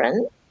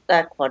 quadrants,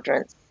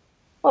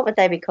 what would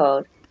they be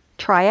called?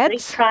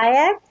 Triads. 3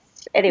 triads.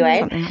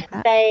 Anyway,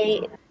 like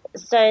they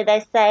say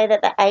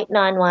that the 8,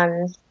 9,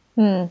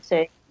 1s,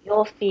 so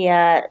your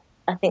fear,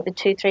 I think the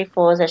 2, 3,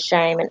 4s are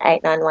shame and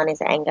 8, 9, 1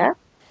 is anger.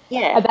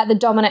 Yeah. About the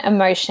dominant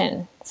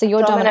emotion. So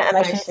your dominant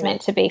emotion is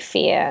meant to be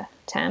fear,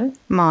 Tam?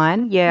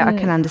 Mine, I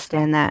can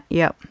understand that.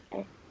 Yep.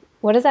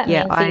 What does that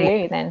mean for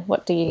you then?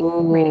 What do you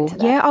read into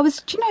that? Yeah,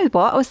 do you know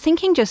what? I was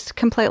thinking, just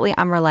completely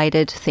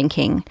unrelated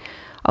thinking.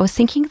 I was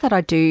thinking that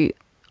I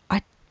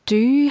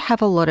do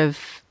have a lot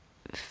of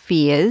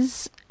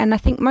fears, and I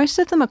think most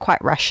of them are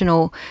quite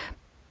rational,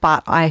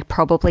 but I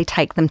probably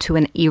take them to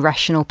an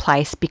irrational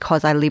place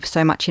because I live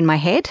so much in my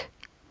head.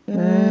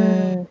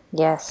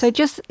 Yes. So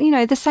just,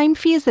 the same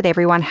fears that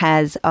everyone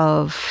has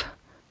of,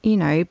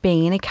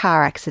 being in a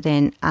car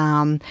accident,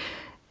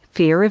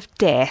 fear of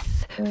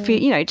death,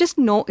 fear, just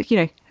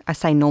I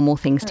say normal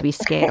things to be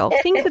scared of,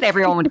 things that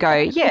everyone would go,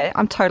 yeah,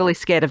 I'm totally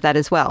scared of that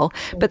as well.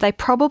 But they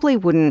probably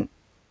wouldn't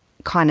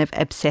kind of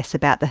obsess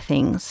about the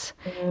things.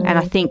 And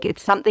I think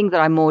it's something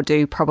that I more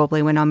do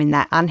probably when I'm in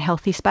that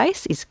unhealthy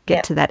space, is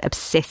get to that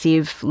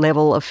obsessive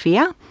level of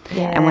fear.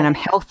 Yeah. And when I'm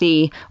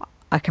healthy,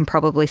 I can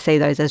probably see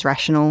those as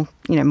rational,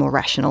 more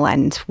rational,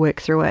 and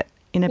work through it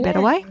in a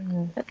better way.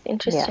 That's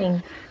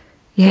interesting.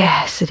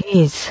 Yes, it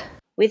is.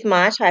 With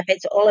my type,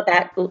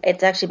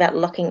 it's actually about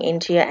locking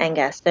into your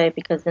anger. So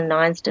because the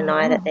 9s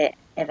deny that they're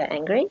ever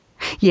angry.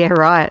 Yeah,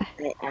 right.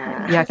 They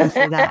are. Yeah, I can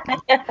see that.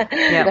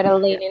 You've got to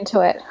lean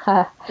into it.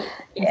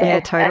 Yeah,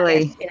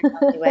 totally. In a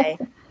healthy way.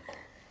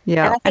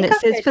 Yeah, and it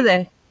says for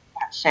the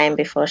shame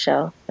before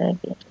Shell. So,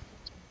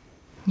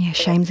 yeah,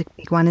 shame's a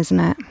big one, isn't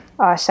it?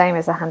 Oh, shame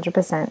is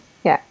 100%.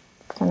 Yeah,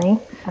 for me,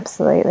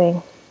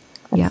 absolutely.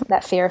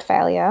 That fear of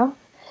failure.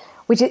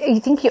 Which you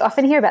think you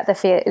often hear about the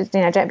fear,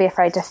 don't be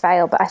afraid to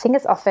fail, but I think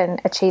it's often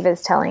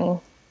achievers telling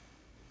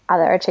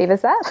other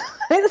achievers that.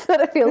 That's what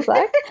it feels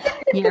like.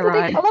 Yeah,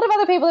 right. A lot of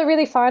other people are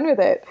really fine with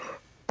it,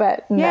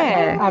 but no,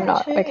 I'm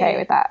not okay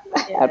with that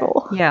at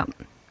all. Yeah.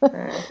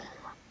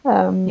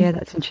 Yeah,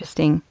 that's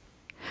interesting.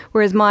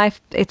 Whereas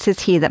it says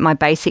here that my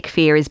basic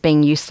fear is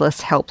being useless,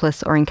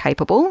 helpless, or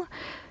incapable.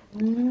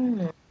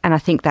 And I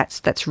think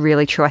that's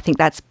really true. I think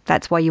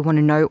that's why you want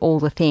to know all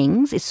the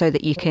things, is so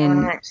that you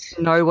can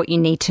know what you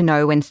need to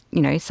know when,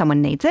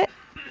 someone needs it.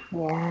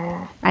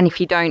 Yeah. And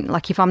if you don't,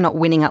 if I'm not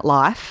winning at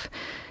life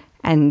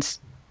and,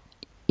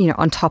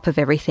 on top of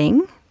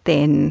everything,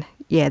 then,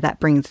 that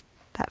brings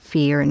that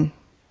fear and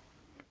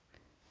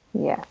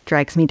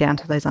drags me down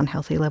to those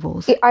unhealthy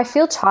levels. I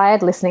feel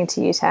tired listening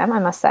to you, Tam, I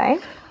must say.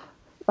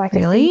 Like,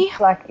 Really? It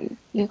seems like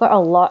you've got a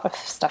lot of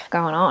stuff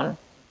going on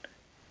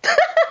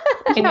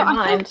in your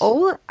mind.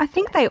 I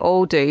think they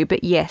all do,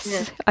 but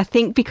yes, I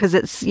think because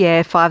it's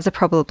fives are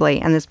probably,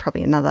 and there's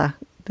probably the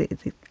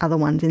other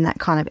ones in that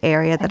kind of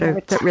area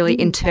that really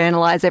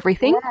internalize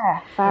everything. Yeah,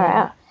 far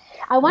out.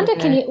 I wonder,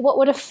 what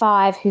would a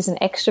 5 who's an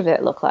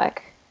extrovert look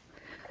like?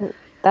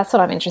 That's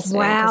what I'm interested in.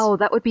 Wow,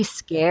 that would be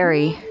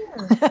scary.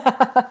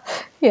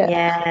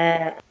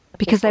 Yeah.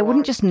 Because they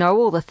wouldn't just know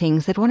all the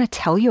things; they'd want to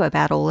tell you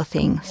about all the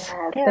things.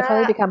 They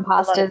probably become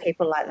pastors. A lot of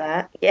people like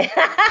that.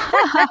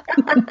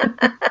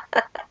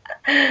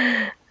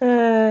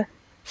 Yeah.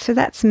 So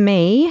that's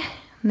me.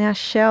 Now,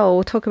 Shell,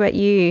 we'll talk about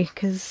you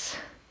because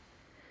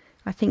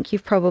I think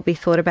you've probably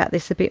thought about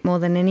this a bit more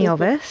than any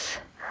of us.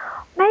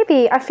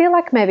 Maybe. I feel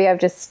like maybe I've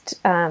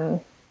just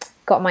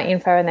got my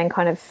info and then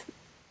kind of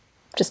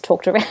just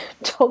talked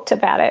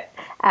about it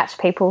at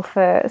people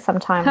for some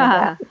time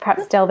without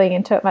perhaps delving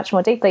into it much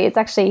more deeply. It's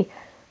actually,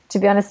 to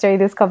be honest, during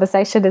this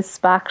conversation has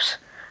sparked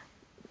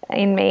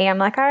in me. I'm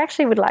like, I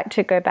actually would like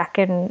to go back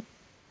and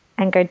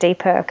go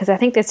deeper because I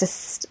think there's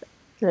just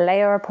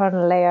layer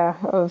upon layer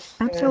of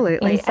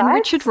absolutely. insights. And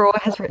Richard Rohr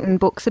has written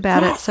books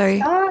about it, so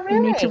you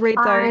need to read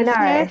those. I know.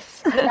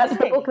 Yes. That's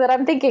the book that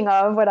I'm thinking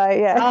of when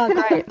I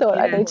great. thought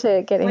I need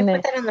to get in there.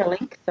 Put that on the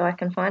link so I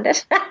can find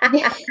it.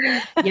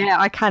 Yeah,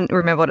 I can't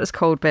remember what it's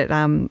called, but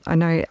I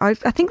know I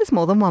think there's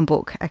more than one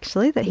book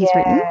actually that he's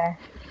written.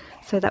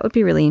 So that would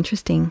be really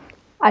interesting.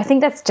 I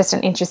think that's just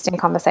an interesting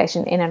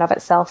conversation in and of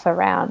itself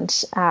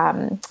around,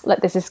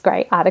 there's this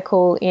great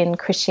article in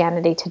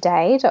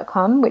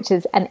ChristianityToday.com, which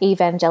is an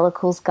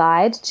evangelical's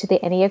guide to the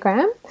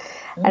Enneagram.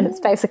 And it's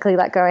basically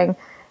like going,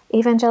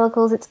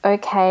 evangelicals, it's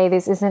okay.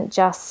 This isn't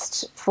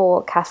just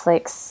for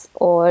Catholics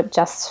or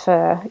just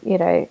for,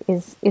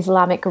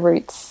 Islamic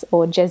roots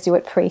or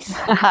Jesuit priests.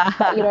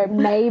 But,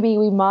 maybe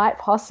we might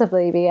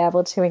possibly be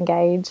able to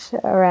engage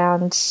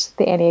around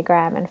the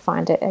Enneagram and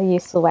find it a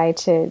useful way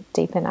to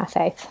deepen our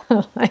faith.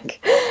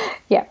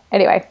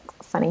 Anyway,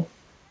 funny.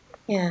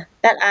 Yeah,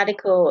 that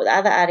article, the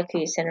other article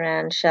you sent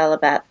around, Shell,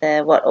 about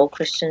what all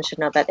Christians should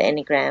know about the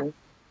Enneagram,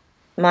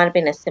 might have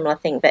been a similar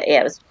thing, but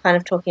it was kind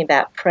of talking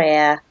about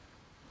prayer,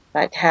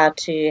 like how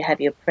to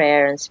have your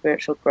prayer and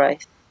spiritual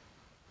growth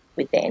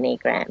with the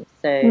Enneagram.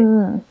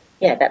 So,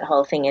 that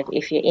whole thing of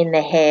if you're in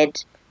the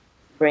head,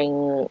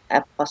 bring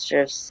a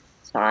posture of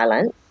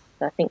silence.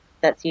 I think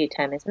that's you,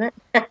 Tam, isn't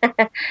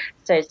it?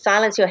 So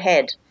silence your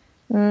head.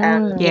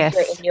 Yes.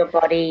 If you're in your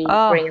body,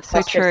 bring a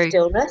posture of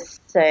stillness.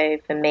 So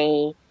for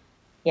me,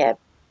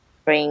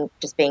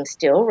 just being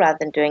still rather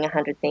than doing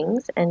 100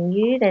 things. And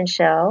you then,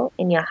 Shell,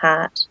 in your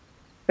heart,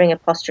 bring a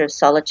posture of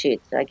solitude.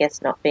 So I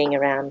guess not being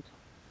around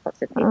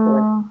lots of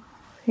people.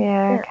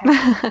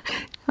 Okay.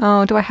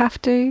 Oh, do I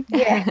have to?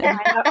 Yeah.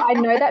 I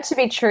know that to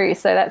be true,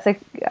 so that's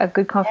a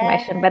good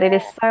confirmation, but it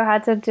is so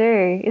hard to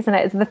do, isn't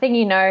it? It's the thing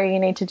you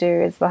need to do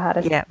is the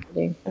hardest thing to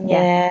do.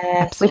 Yeah,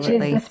 absolutely.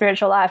 Which is the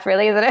spiritual life,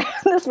 really, isn't it?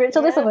 The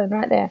spiritual discipline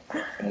right there.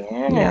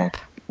 Yeah.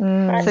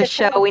 Yep. So,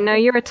 Shell, we know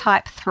you're a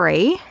type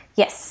 3.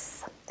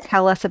 Yes.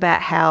 Tell us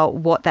about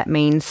what that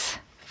means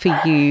for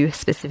you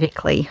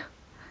specifically.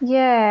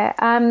 Yeah.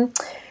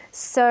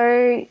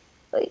 So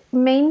it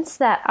means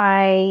that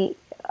I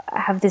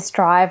have this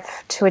drive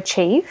to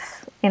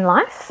achieve in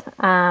life,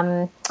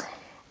 and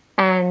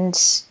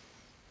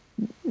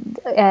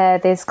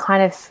there's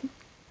kind of,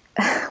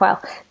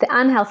 the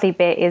unhealthy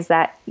bit is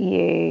that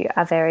you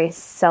are very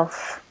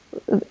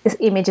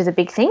image is a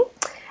big thing,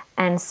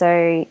 and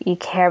so you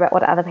care about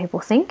what other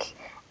people think,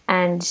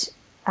 and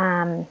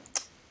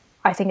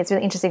I think it's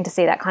really interesting to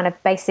see that kind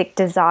of basic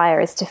desire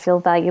is to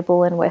feel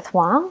valuable and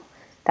worthwhile,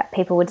 that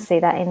people would see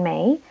that in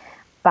me,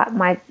 but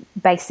my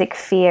basic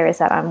fear is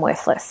that I'm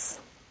worthless.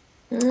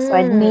 So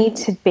I need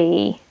to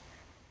be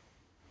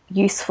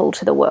useful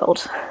to the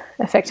world,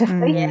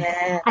 effectively.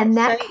 Yeah, and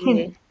that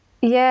can,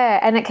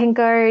 and it can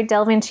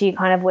delve into you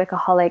kind of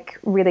workaholic,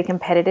 really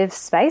competitive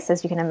space.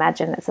 As you can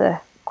imagine, it's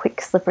a quick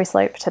slippery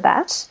slope to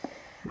that.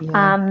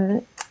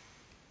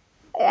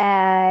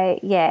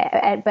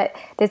 But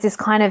there's this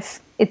kind of,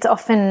 it's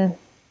often,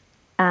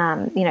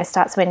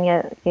 starts when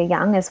you're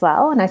young as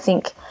well. And I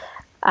think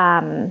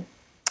I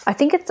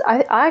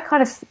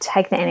kind of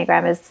take the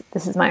Enneagram as,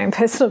 this is my own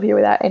personal view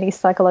without any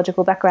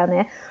psychological background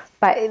there,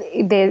 but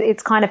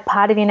it's kind of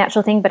part of your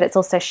natural thing, but it's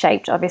also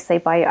shaped obviously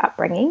by your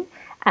upbringing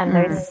and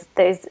those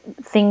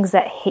things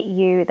that hit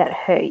you, that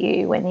hurt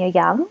you when you're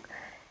young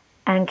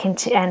and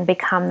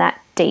become that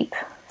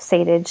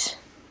deep-seated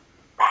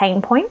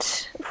pain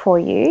point for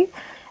you,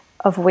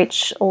 of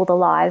which all the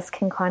lies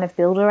can kind of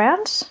build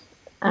around.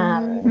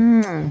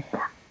 And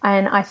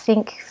I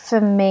think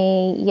for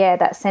me,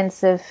 that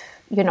sense of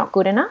you're not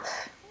good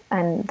enough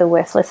and the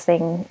worthless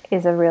thing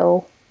is a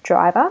real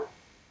driver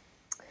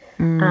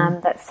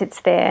that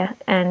sits there.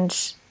 And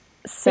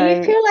so... Do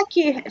you feel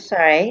like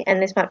sorry,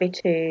 and this might be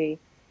too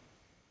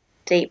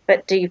deep,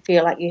 but do you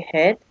feel like you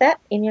heard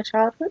that in your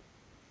childhood?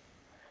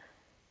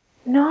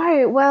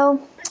 No, well,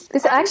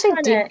 this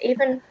actually did...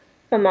 Even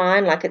for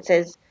mine, like it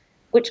says,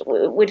 which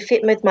would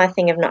fit with my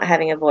thing of not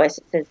having a voice,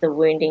 it says the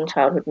wounding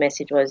childhood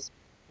message was,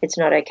 it's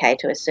not okay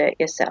to assert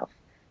yourself.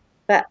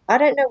 But I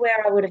don't know where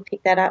I would have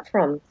picked that up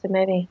from. So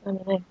maybe, I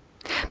don't know.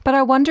 But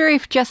I wonder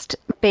if just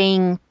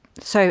being,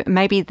 so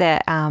maybe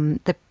the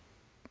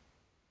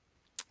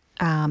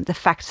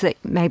fact that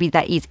maybe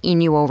that is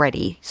in you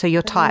already. So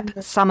your type,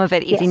 some of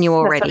it is in you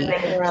already.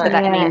 So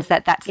that means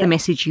that that's the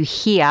message you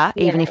hear,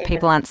 even if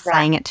people aren't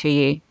saying it to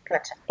you.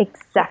 Gotcha.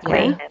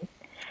 Exactly. Yeah.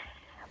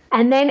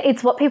 And then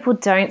it's what people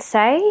don't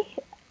say,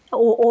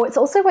 or it's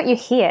also what you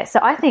hear. So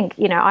I think,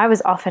 I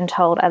was often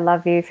told, I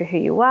love you for who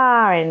you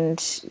are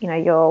and,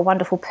 you're a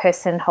wonderful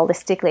person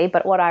holistically.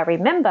 But what I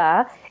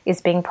remember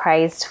is being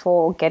praised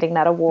for getting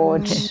that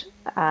award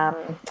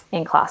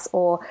in class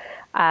or,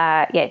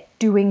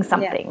 doing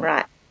something. Yeah,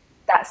 right.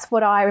 That's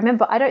what I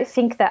remember. I don't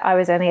think that I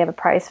was only ever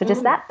praised for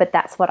just that, but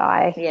that's what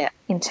I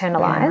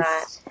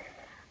internalized.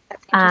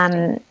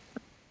 Yeah, right.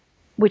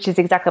 Which is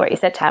exactly what you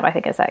said, Tam. I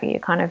think is that you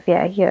kind of,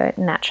 you're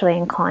naturally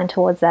inclined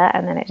towards that,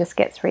 and then it just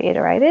gets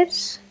reiterated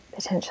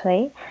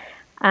potentially.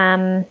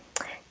 So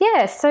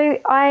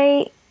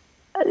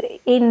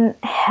in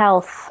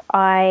health,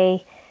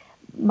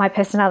 my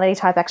personality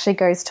type actually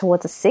goes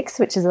towards a 6,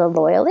 which is a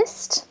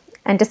loyalist.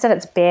 And just at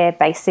its bare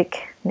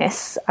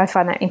basicness, I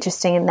find that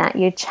interesting in that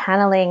you're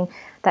channeling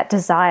that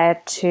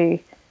desire to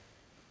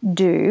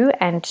do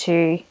and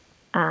to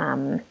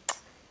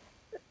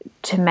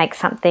make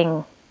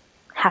something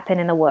happen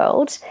in the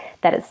world,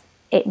 that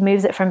it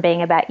moves it from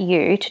being about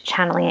you to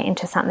channeling it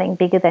into something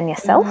bigger than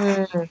yourself,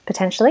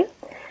 potentially.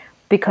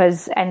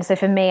 So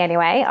for me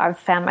anyway, I've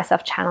found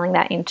myself channeling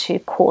that into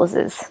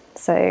causes.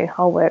 So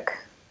I'll work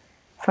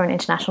for an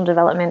international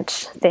development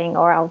thing,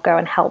 or I'll go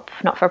and help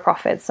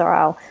not-for-profits, or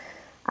I'll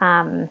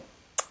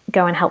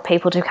go and help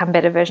people to become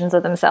better versions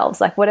of themselves.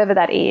 Like whatever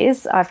that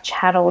is, I've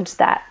channeled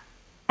that.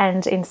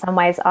 And in some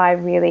ways I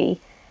really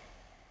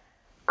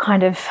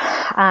kind of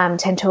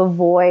tend to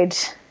avoid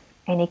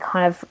any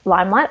kind of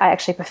limelight. I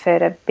actually prefer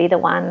to be the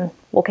one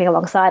walking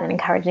alongside and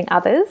encouraging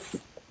others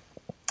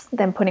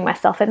than putting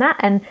myself in that.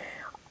 And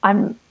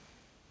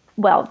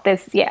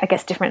there's, I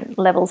guess different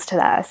levels to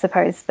that, I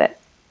suppose. But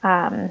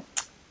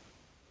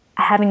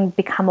having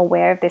become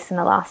aware of this in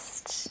the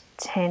last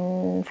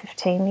 10,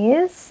 15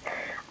 years,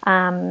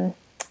 and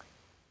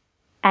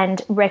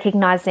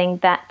recognizing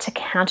that to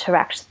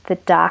counteract the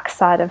dark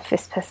side of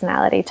this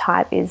personality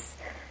type is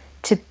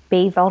to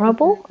be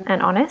vulnerable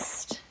and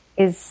honest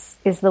is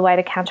the way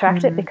to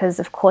counteract it, because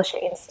of course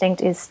your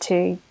instinct is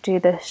to do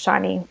the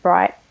shiny,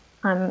 bright,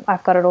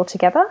 I've got it all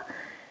together.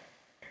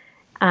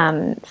 So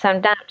I'm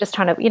just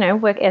trying to,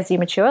 work as you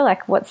mature,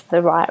 like what's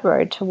the right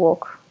road to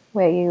walk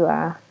where you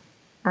are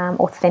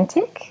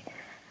authentic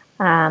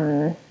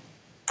and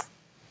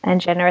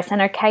generous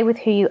and okay with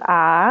who you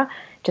are,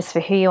 just for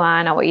who you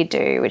are, not what you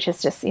do, which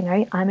is just,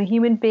 I'm a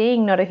human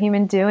being, not a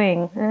human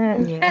doing.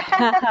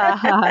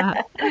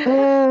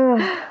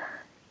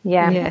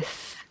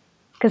 Yes.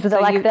 Because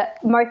the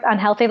most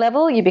unhealthy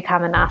level, you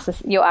become a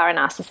narcissist. You are a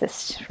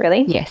narcissist,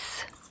 really.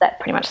 Yes. So that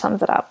pretty much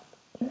sums it up.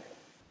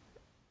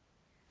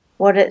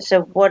 What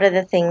are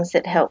the things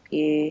that help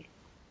you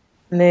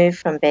move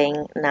from being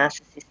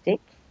narcissistic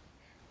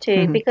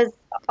to, because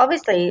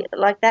obviously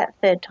like that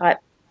third type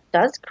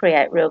does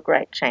create real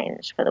great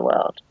change for the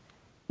world.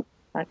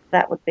 Like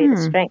that would be the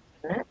strength,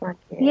 isn't it? Like,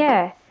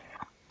 yeah.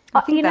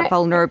 I think that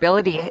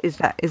vulnerability is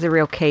a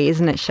real key,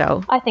 isn't it,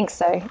 Shell? I think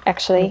so,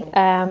 actually.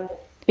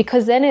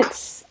 Because then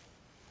it's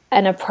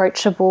an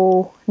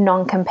approachable,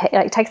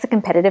 it takes the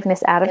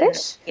competitiveness out of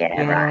it.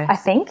 Yeah, right. I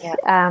think.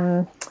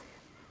 Yeah.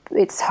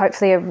 It's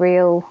hopefully a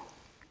real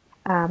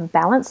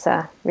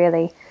balancer,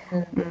 really.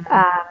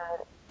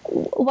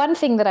 One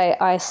thing that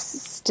I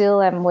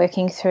still am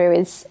working through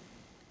is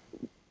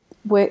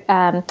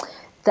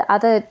the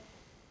other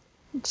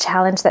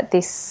challenge that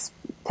this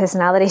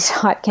personality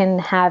type can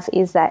have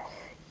is that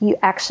you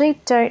actually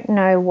don't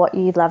know what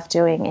you love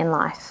doing in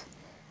life.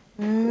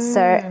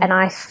 So, and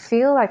I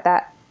feel like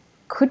that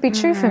could be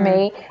true for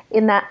me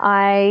in that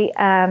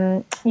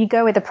you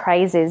go where the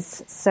praise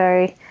is.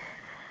 So,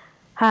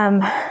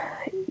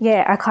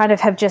 I kind of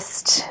have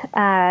just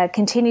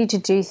continued to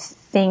do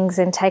things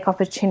and take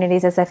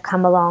opportunities as they've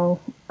come along.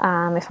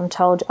 If I'm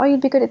told, oh,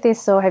 you'd be good at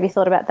this, or have you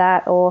thought about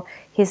that, or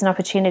here's an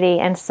opportunity.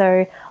 And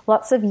so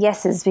lots of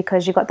yeses,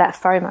 because you've got that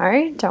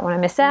FOMO, don't want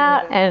to miss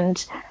out,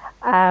 and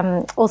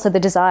also the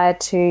desire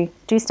to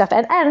do stuff.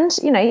 And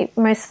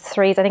most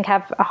threes, I think,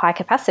 have a high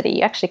capacity.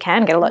 You actually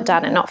can get a lot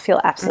done and not feel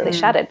absolutely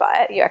shattered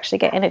by it. You actually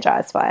get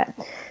energized by it.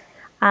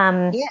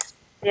 Yes.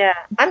 Yeah.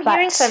 I'm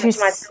hearing so much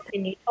myself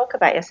when you talk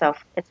about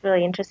yourself. It's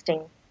really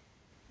interesting.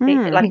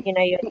 Like, you're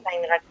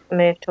saying that I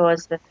move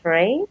towards the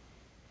 3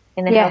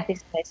 in a healthy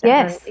space.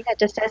 Yes. And,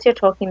 just as you're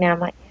talking now, I'm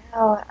like,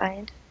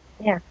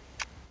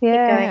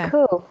 Yeah,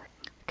 cool.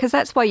 Because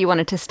that's why you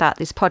wanted to start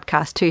this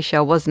podcast too,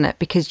 Shell, wasn't it?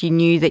 Because you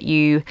knew that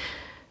you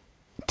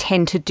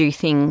tend to do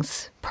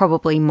things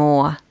probably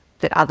more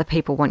that other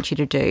people want you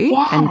to do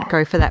and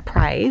go for that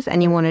praise,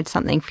 and you wanted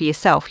something for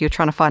yourself. You're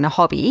trying to find a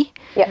hobby.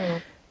 Yeah,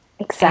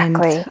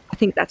 exactly. And I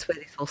think that's where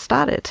this all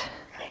started.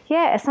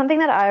 Yeah, something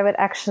that I would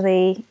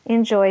actually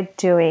enjoy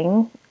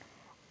doing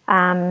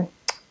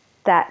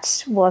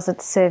that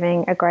wasn't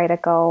serving a greater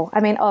goal. I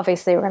mean,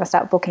 obviously we're going to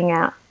start booking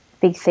out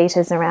big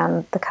theatres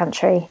around the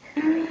country.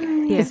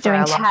 Yeah, Just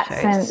doing chats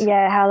and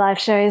our live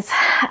shows.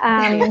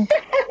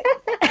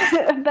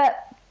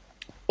 But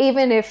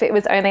even if it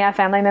was only our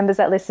family members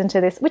that listen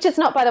to this, which it's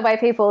not, by the way,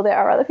 people, there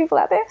are other people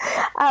out there.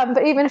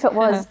 But even if it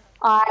was,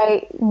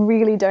 I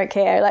really don't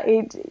care. Like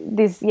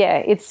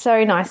it's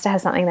so nice to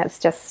have something that's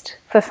just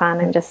for fun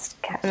and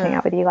just catching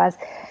up with you guys.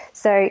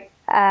 So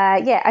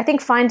I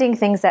think finding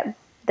things that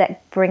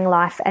bring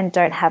life and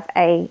don't have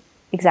a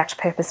exact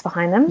purpose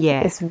behind them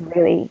is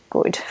really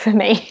good for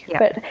me,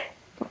 but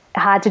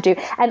hard to do.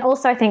 And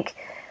also I think,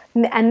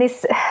 and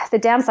the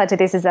downside to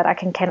this is that I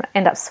can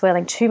end up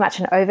swirling too much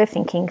and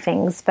overthinking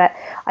things, but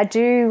I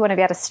do want to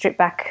be able to strip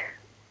back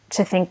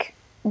to think,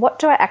 what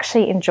do I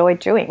actually enjoy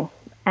doing?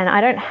 And I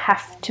don't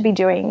have to be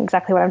doing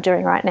exactly what I'm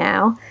doing right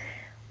now.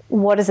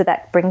 What is it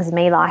that brings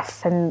me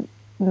life and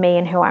me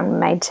and who I'm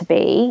made to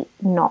be,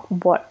 not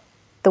what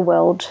the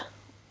world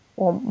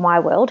or my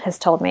world has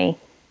told me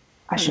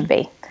I should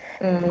be.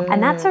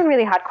 And that's a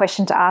really hard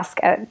question to ask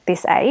at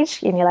this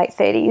age, in your late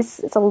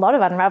 30s. It's a lot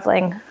of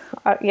unraveling.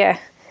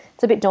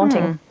 It's a bit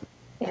daunting.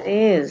 It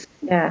is,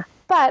 yeah.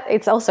 But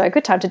it's also a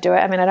good time to do it.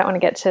 I mean, I don't want to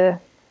get to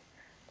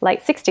late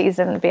 60s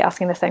and be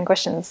asking the same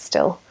questions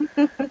still.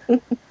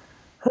 You'd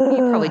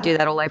probably do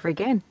that all over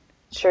again.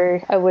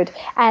 True, I would.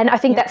 And I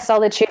think that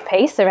solitude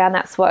piece around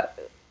that's what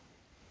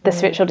the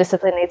spiritual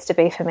discipline needs to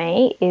be for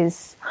me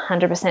is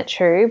 100%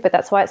 true, but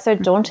that's why it's so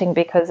daunting,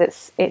 because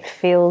it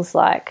feels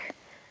like,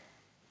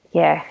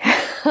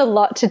 a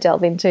lot to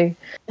delve into.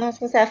 I was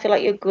going to say, I feel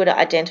like you're good at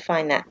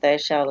identifying that though,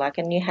 Shell, like,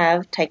 and you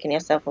have taken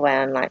yourself away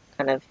on like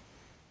kind of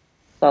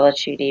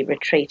solitude-y,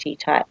 retreaty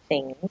type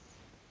things.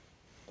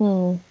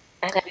 And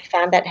have you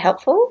found that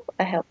helpful?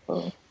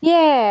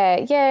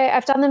 Yeah,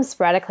 I've done them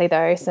sporadically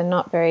though, so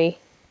not very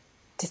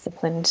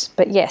disciplined,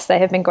 but yes, they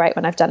have been great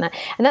when I've done that.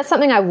 And that's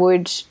something I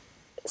would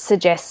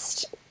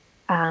suggest.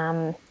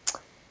 It's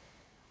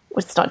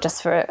not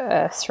just for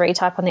a 3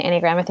 type on the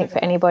Enneagram, I think for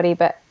anybody,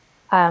 but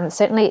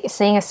certainly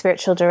seeing a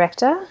spiritual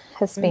director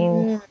has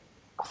been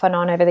off and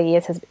on over the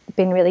years, has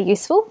been really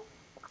useful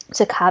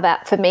to carve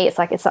out. For me, it's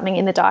like it's something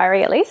in the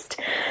diary at least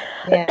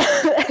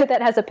that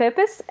has a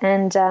purpose,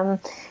 and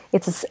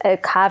it's a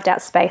carved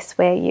out space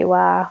where you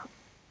are,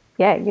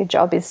 your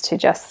job is to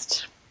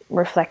just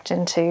reflect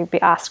and to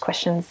be asked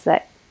questions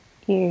that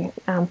you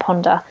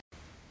ponder.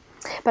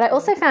 But I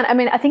also found,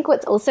 I think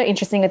what's also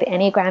interesting with the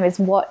Enneagram is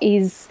what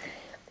is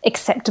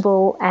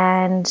acceptable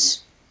and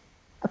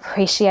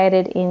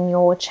appreciated in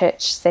your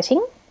church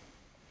setting.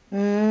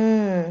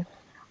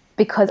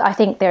 Because I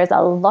think there's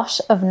a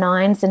lot of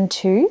 9s and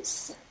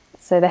 2s,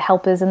 so the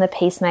helpers and the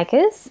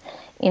peacemakers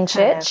in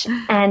church,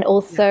 and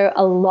also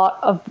a lot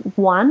of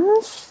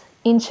 1s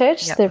in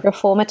church, the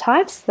reformer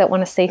types that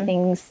want to see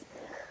things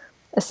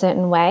a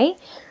certain way.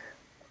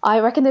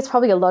 I reckon there's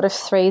probably a lot of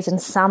 3s in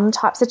some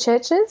types of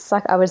churches.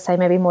 Like I would say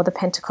maybe more the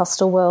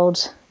Pentecostal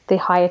world, the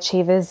high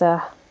achievers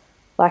are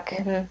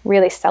like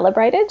really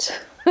celebrated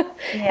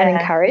and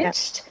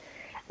encouraged.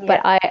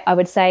 But I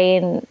would say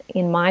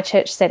in my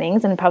church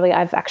settings, and probably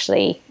I've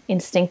actually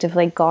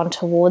instinctively gone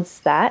towards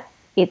that,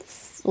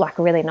 it's like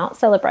really not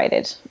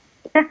celebrated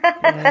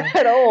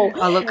at all.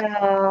 Oh, look,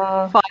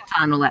 5s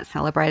aren't all that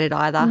celebrated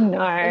either.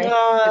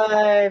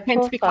 No,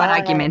 Tends to be quite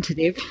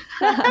argumentative.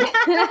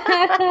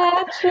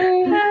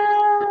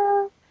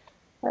 True.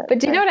 But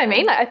do you know what I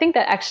mean? Like, I think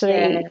that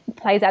actually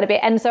plays out a bit.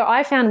 And so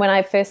I found when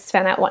I first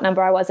found out what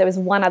number I was, there was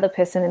one other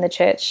person in the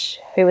church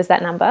who was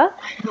that number.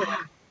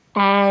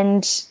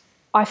 And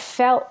I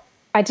felt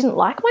I didn't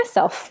like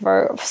myself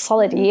for a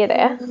solid year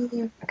there.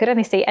 I could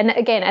only see, and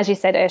again, as you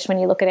said, Ursh, when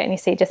you look at it and you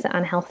see just the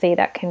unhealthy,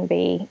 that can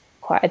be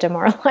quite a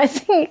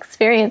demoralising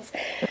experience.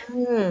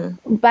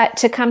 But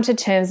to come to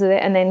terms with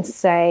it and then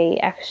say,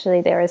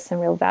 actually, there is some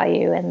real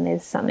value and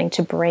there's something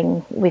to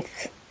bring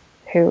with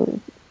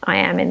who I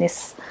am in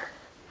this.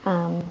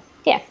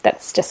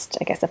 That's just,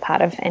 I guess, a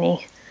part of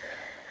any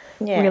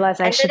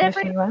realisation. And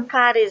that every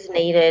part is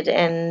needed,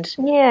 and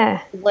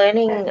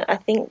learning, I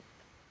think,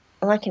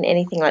 like in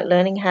anything, like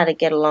learning how to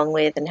get along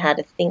with and how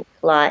to think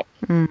like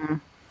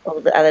all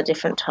the other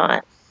different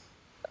types,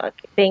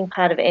 like being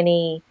part of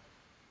any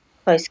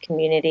close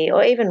community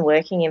or even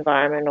working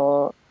environment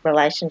or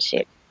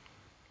relationship,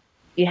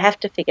 you have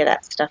to figure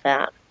that stuff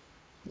out.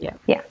 Yeah.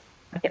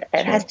 Like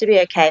it has to be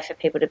okay for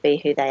people to be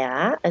who they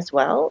are as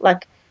well.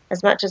 Like,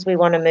 as much as we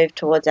want to move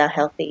towards our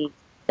healthy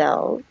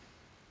selves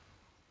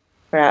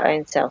for our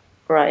own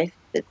self-growth,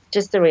 it's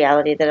just the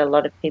reality that a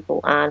lot of people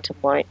aren't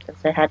and won't. And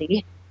so how do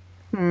you...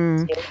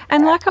 And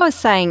like I was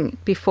saying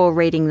before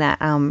reading that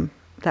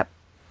that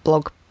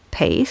blog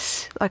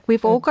piece, like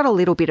we've all got a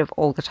little bit of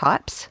all the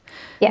types.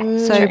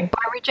 So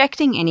by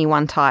rejecting any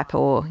one type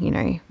or,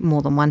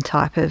 more than one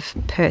type of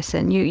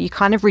person, you're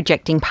kind of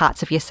rejecting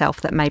parts of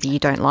yourself that maybe you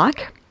don't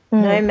like.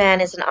 No man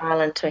is an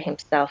island to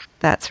himself.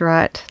 That's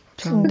right.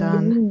 John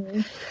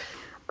Donne.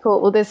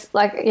 Cool. Well, there's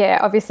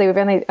obviously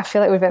I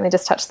feel like we've only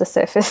just touched the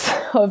surface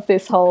of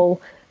this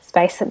whole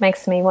space. It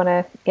makes me want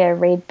to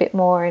read a bit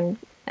more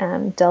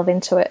and delve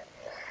into it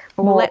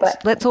more.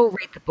 Let's all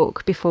read the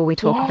book before we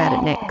talk about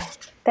it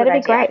next. That'd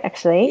be great,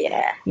 actually.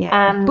 Yeah.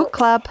 Yeah. Book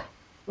club.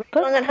 Book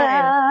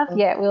club.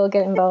 Yeah, we'll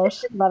get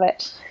involved. Love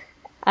it.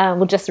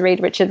 We'll just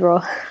read Richard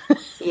Rohr.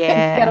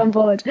 Yeah. Get on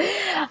board.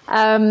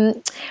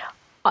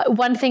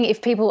 One thing,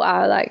 if people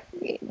are like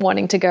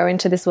wanting to go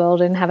into this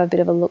world and have a bit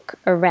of a look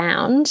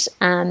around,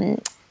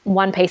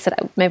 one piece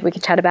that maybe we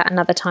could chat about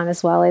another time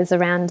as well is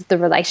around the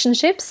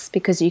relationships,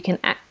 because you can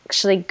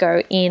actually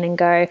go in and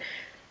go,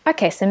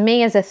 okay, so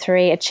me as a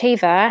 3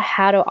 achiever,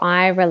 how do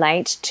I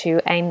relate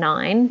to a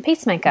 9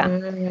 peacemaker?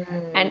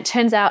 And it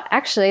turns out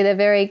actually they're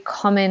very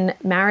common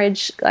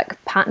marriage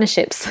like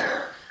partnerships,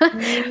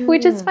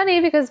 which is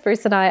funny because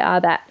Bruce and I are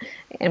that,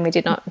 and we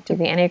did not do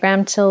the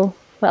Enneagram till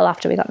well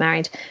after we got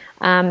married.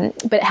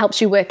 But it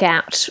helps you work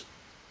out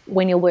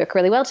when you'll work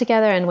really well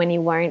together and when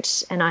you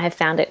won't. And I have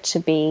found it to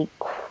be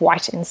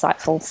quite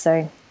insightful.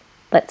 So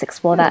let's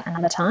explore that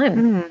another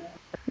time.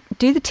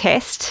 Do the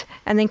test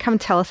and then come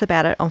tell us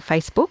about it on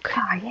Facebook.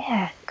 Oh,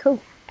 yeah. Cool.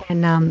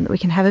 And we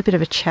can have a bit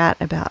of a chat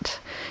about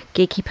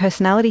geeky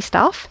personality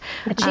stuff.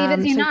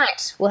 Achievers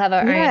Unite. We'll have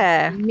our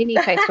own mini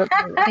Facebook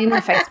group in the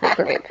Facebook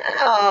group.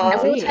 Oh,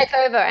 and we'll take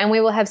over and we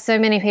will have so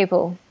many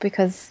people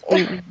because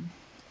we...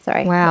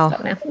 Sorry. Wow. I'll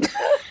stop now.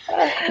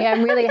 Yeah,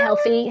 I'm really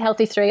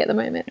healthy 3 at the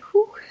moment.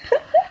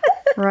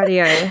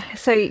 Rightio.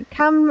 So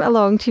come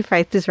along to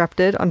Faith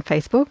Disrupted on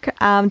Facebook.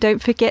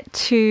 Don't forget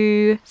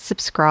to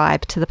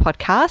subscribe to the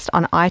podcast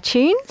on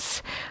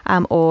iTunes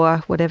or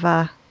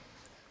whatever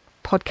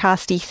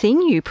podcasty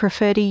thing you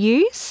prefer to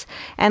use,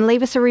 and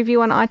leave us a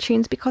review on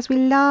iTunes because we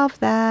love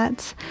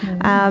that.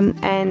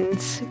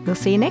 And we'll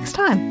see you next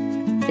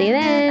time. See you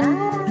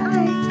then.